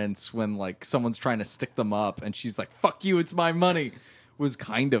performance when like someone's trying to stick them up and she's like, "Fuck you, it's my money," was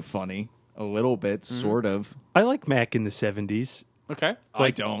kind of funny. A little bit, sort of. I like Mac in the 70s. Okay. I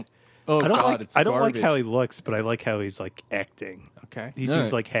don't. Oh I don't God, like it's I don't like garbage. how he looks, but I like how he's like acting. Okay. He No.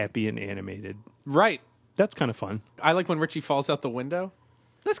 seems like happy and animated. Right. That's kind of fun. I like when Richie falls out the window.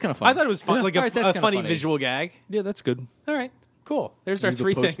 That's kind of fun. I thought it was fun, Yeah. like All right, that's a kinda funny, funny. visual gag. Yeah, that's good. All right, cool. There's our You the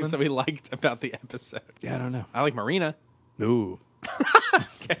three postman? things that we liked about the episode. Yeah, I don't know. I like Marina. Ooh.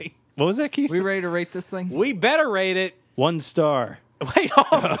 Okay. What was that, Keith? We ready to rate this thing? We better rate it. 1 star. Wait,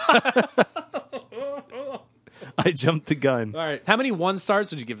 hold on. I jumped the gun. All right. How many 1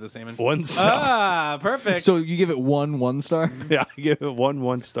 stars would you give this, Eamon? 1 star. Ah, perfect. So you give it 1 star? Yeah, I give it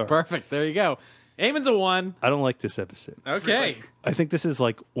 1 star. Perfect. There you go. Eamon's a 1. I don't like this episode. Okay. I think this is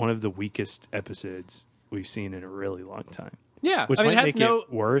like one of the weakest episodes we've seen in a really long time. Yeah. Which I mean, might it has make no.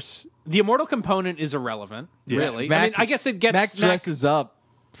 it worse. The immortal component is irrelevant, really. I mean, I guess it gets. Mac dresses up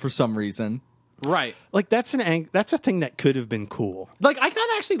for some reason. Right. Like that's that's a thing that could have been cool. Like, I kind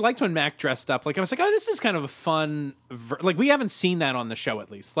of actually liked when Mac dressed up. Like, I was like, oh, this is kind of a fun... Like, we haven't seen that on the show, at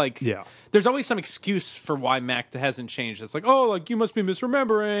least. Like, Yeah. there's always some excuse for why Mac hasn't changed. It's like, oh, like, you must be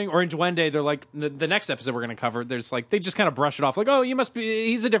misremembering. Or in Duende, they're like, the next episode we're going to cover, there's like, they just kind of brush it off. Like, oh, you must be...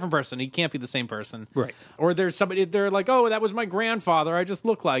 He's a different person. He can't be the same person. Right. Or there's somebody... They're like, oh, that was my grandfather. I just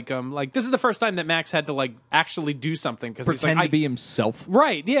look like him. Like, this is the first time that Max had to, like, actually do something. Because he's Pretend like, to be himself.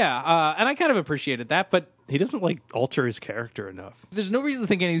 Right, yeah. And I kind of appreciated that, but... He doesn't like alter his character enough. There's no reason to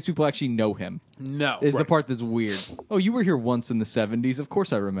think any of these people actually know him. No. Is the part that's weird. Oh, you were here once in the 70s. Of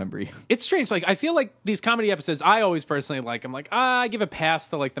course I remember you. It's strange. Like, I feel like these comedy episodes, I always personally like. I'm like, I give a pass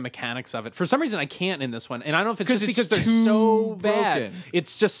to like the mechanics of it. For some reason, I can't in this one, and I don't know if it's just because they're too so bad. broken.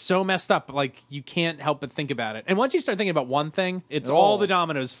 It's just so messed up. Like, you can't help but think about it. And once you start thinking about one thing, it's all the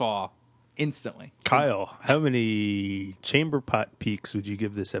dominoes fall. Instantly. Kyle, how many chamber pot peaks would you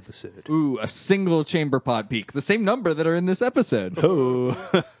give this episode? Ooh, a single chamber pod peak. The same number that are in this episode. Oh,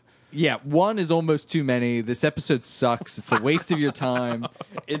 Yeah, one is almost too many. This episode sucks. It's a waste of your time.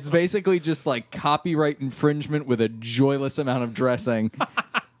 It's basically just like copyright infringement with a joyless amount of dressing.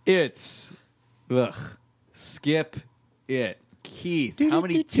 It's... Ugh. Skip it. Keith, how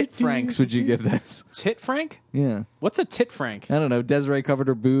many tit franks would you give this? Tit Frank? Yeah. What's a tit Frank? I don't know. Desiree covered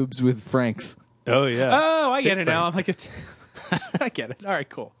her boobs with franks. oh yeah. Oh, I get it Frank. now. I'm like, I get it. All right,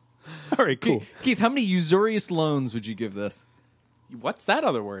 cool. All right, cool. Keith, how many usurious loans would you give this? What's that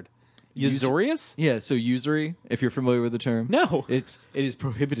other word? Usurious? Yeah, so usury, if you're familiar with the term. No. It is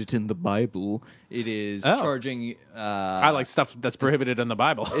prohibited in the Bible. It is Oh. charging I like stuff that's prohibited in the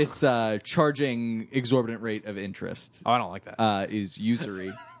Bible. it's charging exorbitant rate of interest. Oh, I don't like that. Is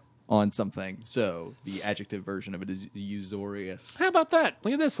usury on something. So the adjective version of it is usurious. How about that?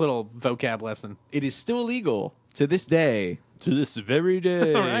 Look at this little vocab lesson. It is still illegal to this day. To this very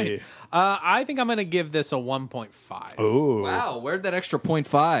day. All right. I think I'm going to give this a 1.5. Oh, Wow, where'd that extra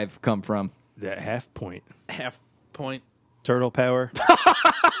 0.5 come from? that half point. Half point. Turtle power.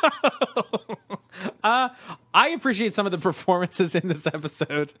 I appreciate some of the performances in this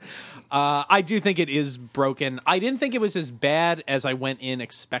episode. I do think it is broken. I didn't think it was as bad as I went in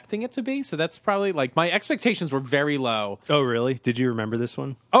expecting it to be. So that's probably like my expectations were very low. Oh, really? Did you remember this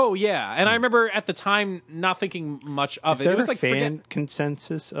one? Oh, yeah. And I remember at the time not thinking much of Is it. there It was a like fan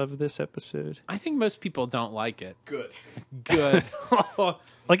consensus of this episode? I think most people don't like it. Good. Good.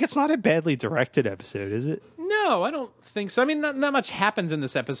 Like, it's not a badly directed episode, is it? No, I don't think so. I mean, not much happens in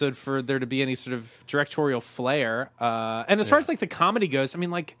this episode for there to be any sort of directorial flair. And as far as like the comedy goes, I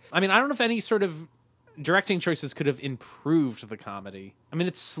mean, I don't know if any sort of directing choices could have improved the comedy. I mean,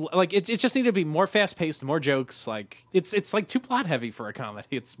 it's like it just needed to be more fast paced, more jokes. Like it's like too plot heavy for a comedy.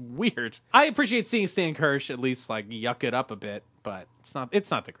 It's weird. I appreciate seeing Stan Kirsch at least like yuck it up a bit, but it's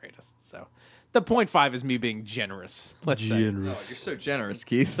not the greatest. So the 0.5 is me being generous. Let's say. You're so generous,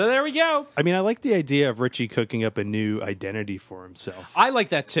 Keith. So there we go. I mean, I like the idea of Richie cooking up a new identity for himself. I like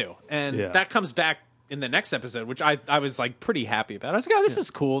that too, and Yeah. that comes back in the next episode, which I was like pretty happy about. I was like, oh, this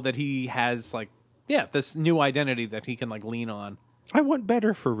is cool that he has like this new identity that he can like lean on. I want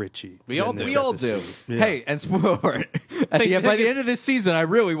better for Richie. We all than do. this We all do. episode. Yeah. Hey, and spoiler alert. By the end of this season, I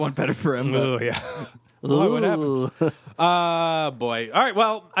really want better for him. But Oh, yeah. Boy, what happens? Boy. All right.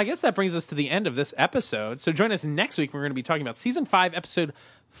 Well, I guess that brings us to the end of this episode. So join us next week. We're going to be talking about season 5, episode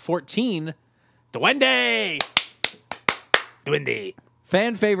 14, Duende. Duende.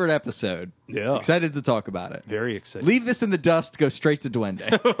 fan favorite episode. Yeah. Excited to talk about it. Very excited. Leave this in the dust. Go straight to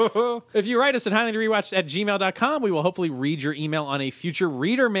Duende. If you write us at highlanderewatched@gmail.com, we will hopefully read your email on a future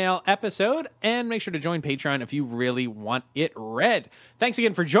reader mail episode. And make sure to join Patreon if you really want it read. Thanks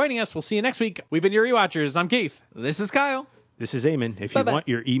again for joining us. We'll see you next week. We've been your Rewatchers. I'm Keith. This is Kyle. This is Eamon. If Bye-bye. you want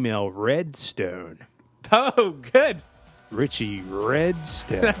your email Redstone, Oh, good. Richie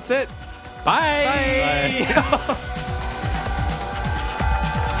Redstone. That's it. Bye.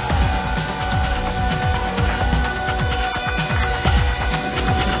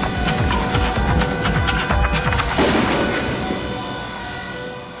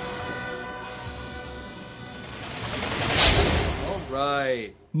 All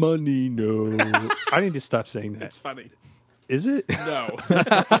right. Money, no. I need to stop saying that. It's funny. Is it? No.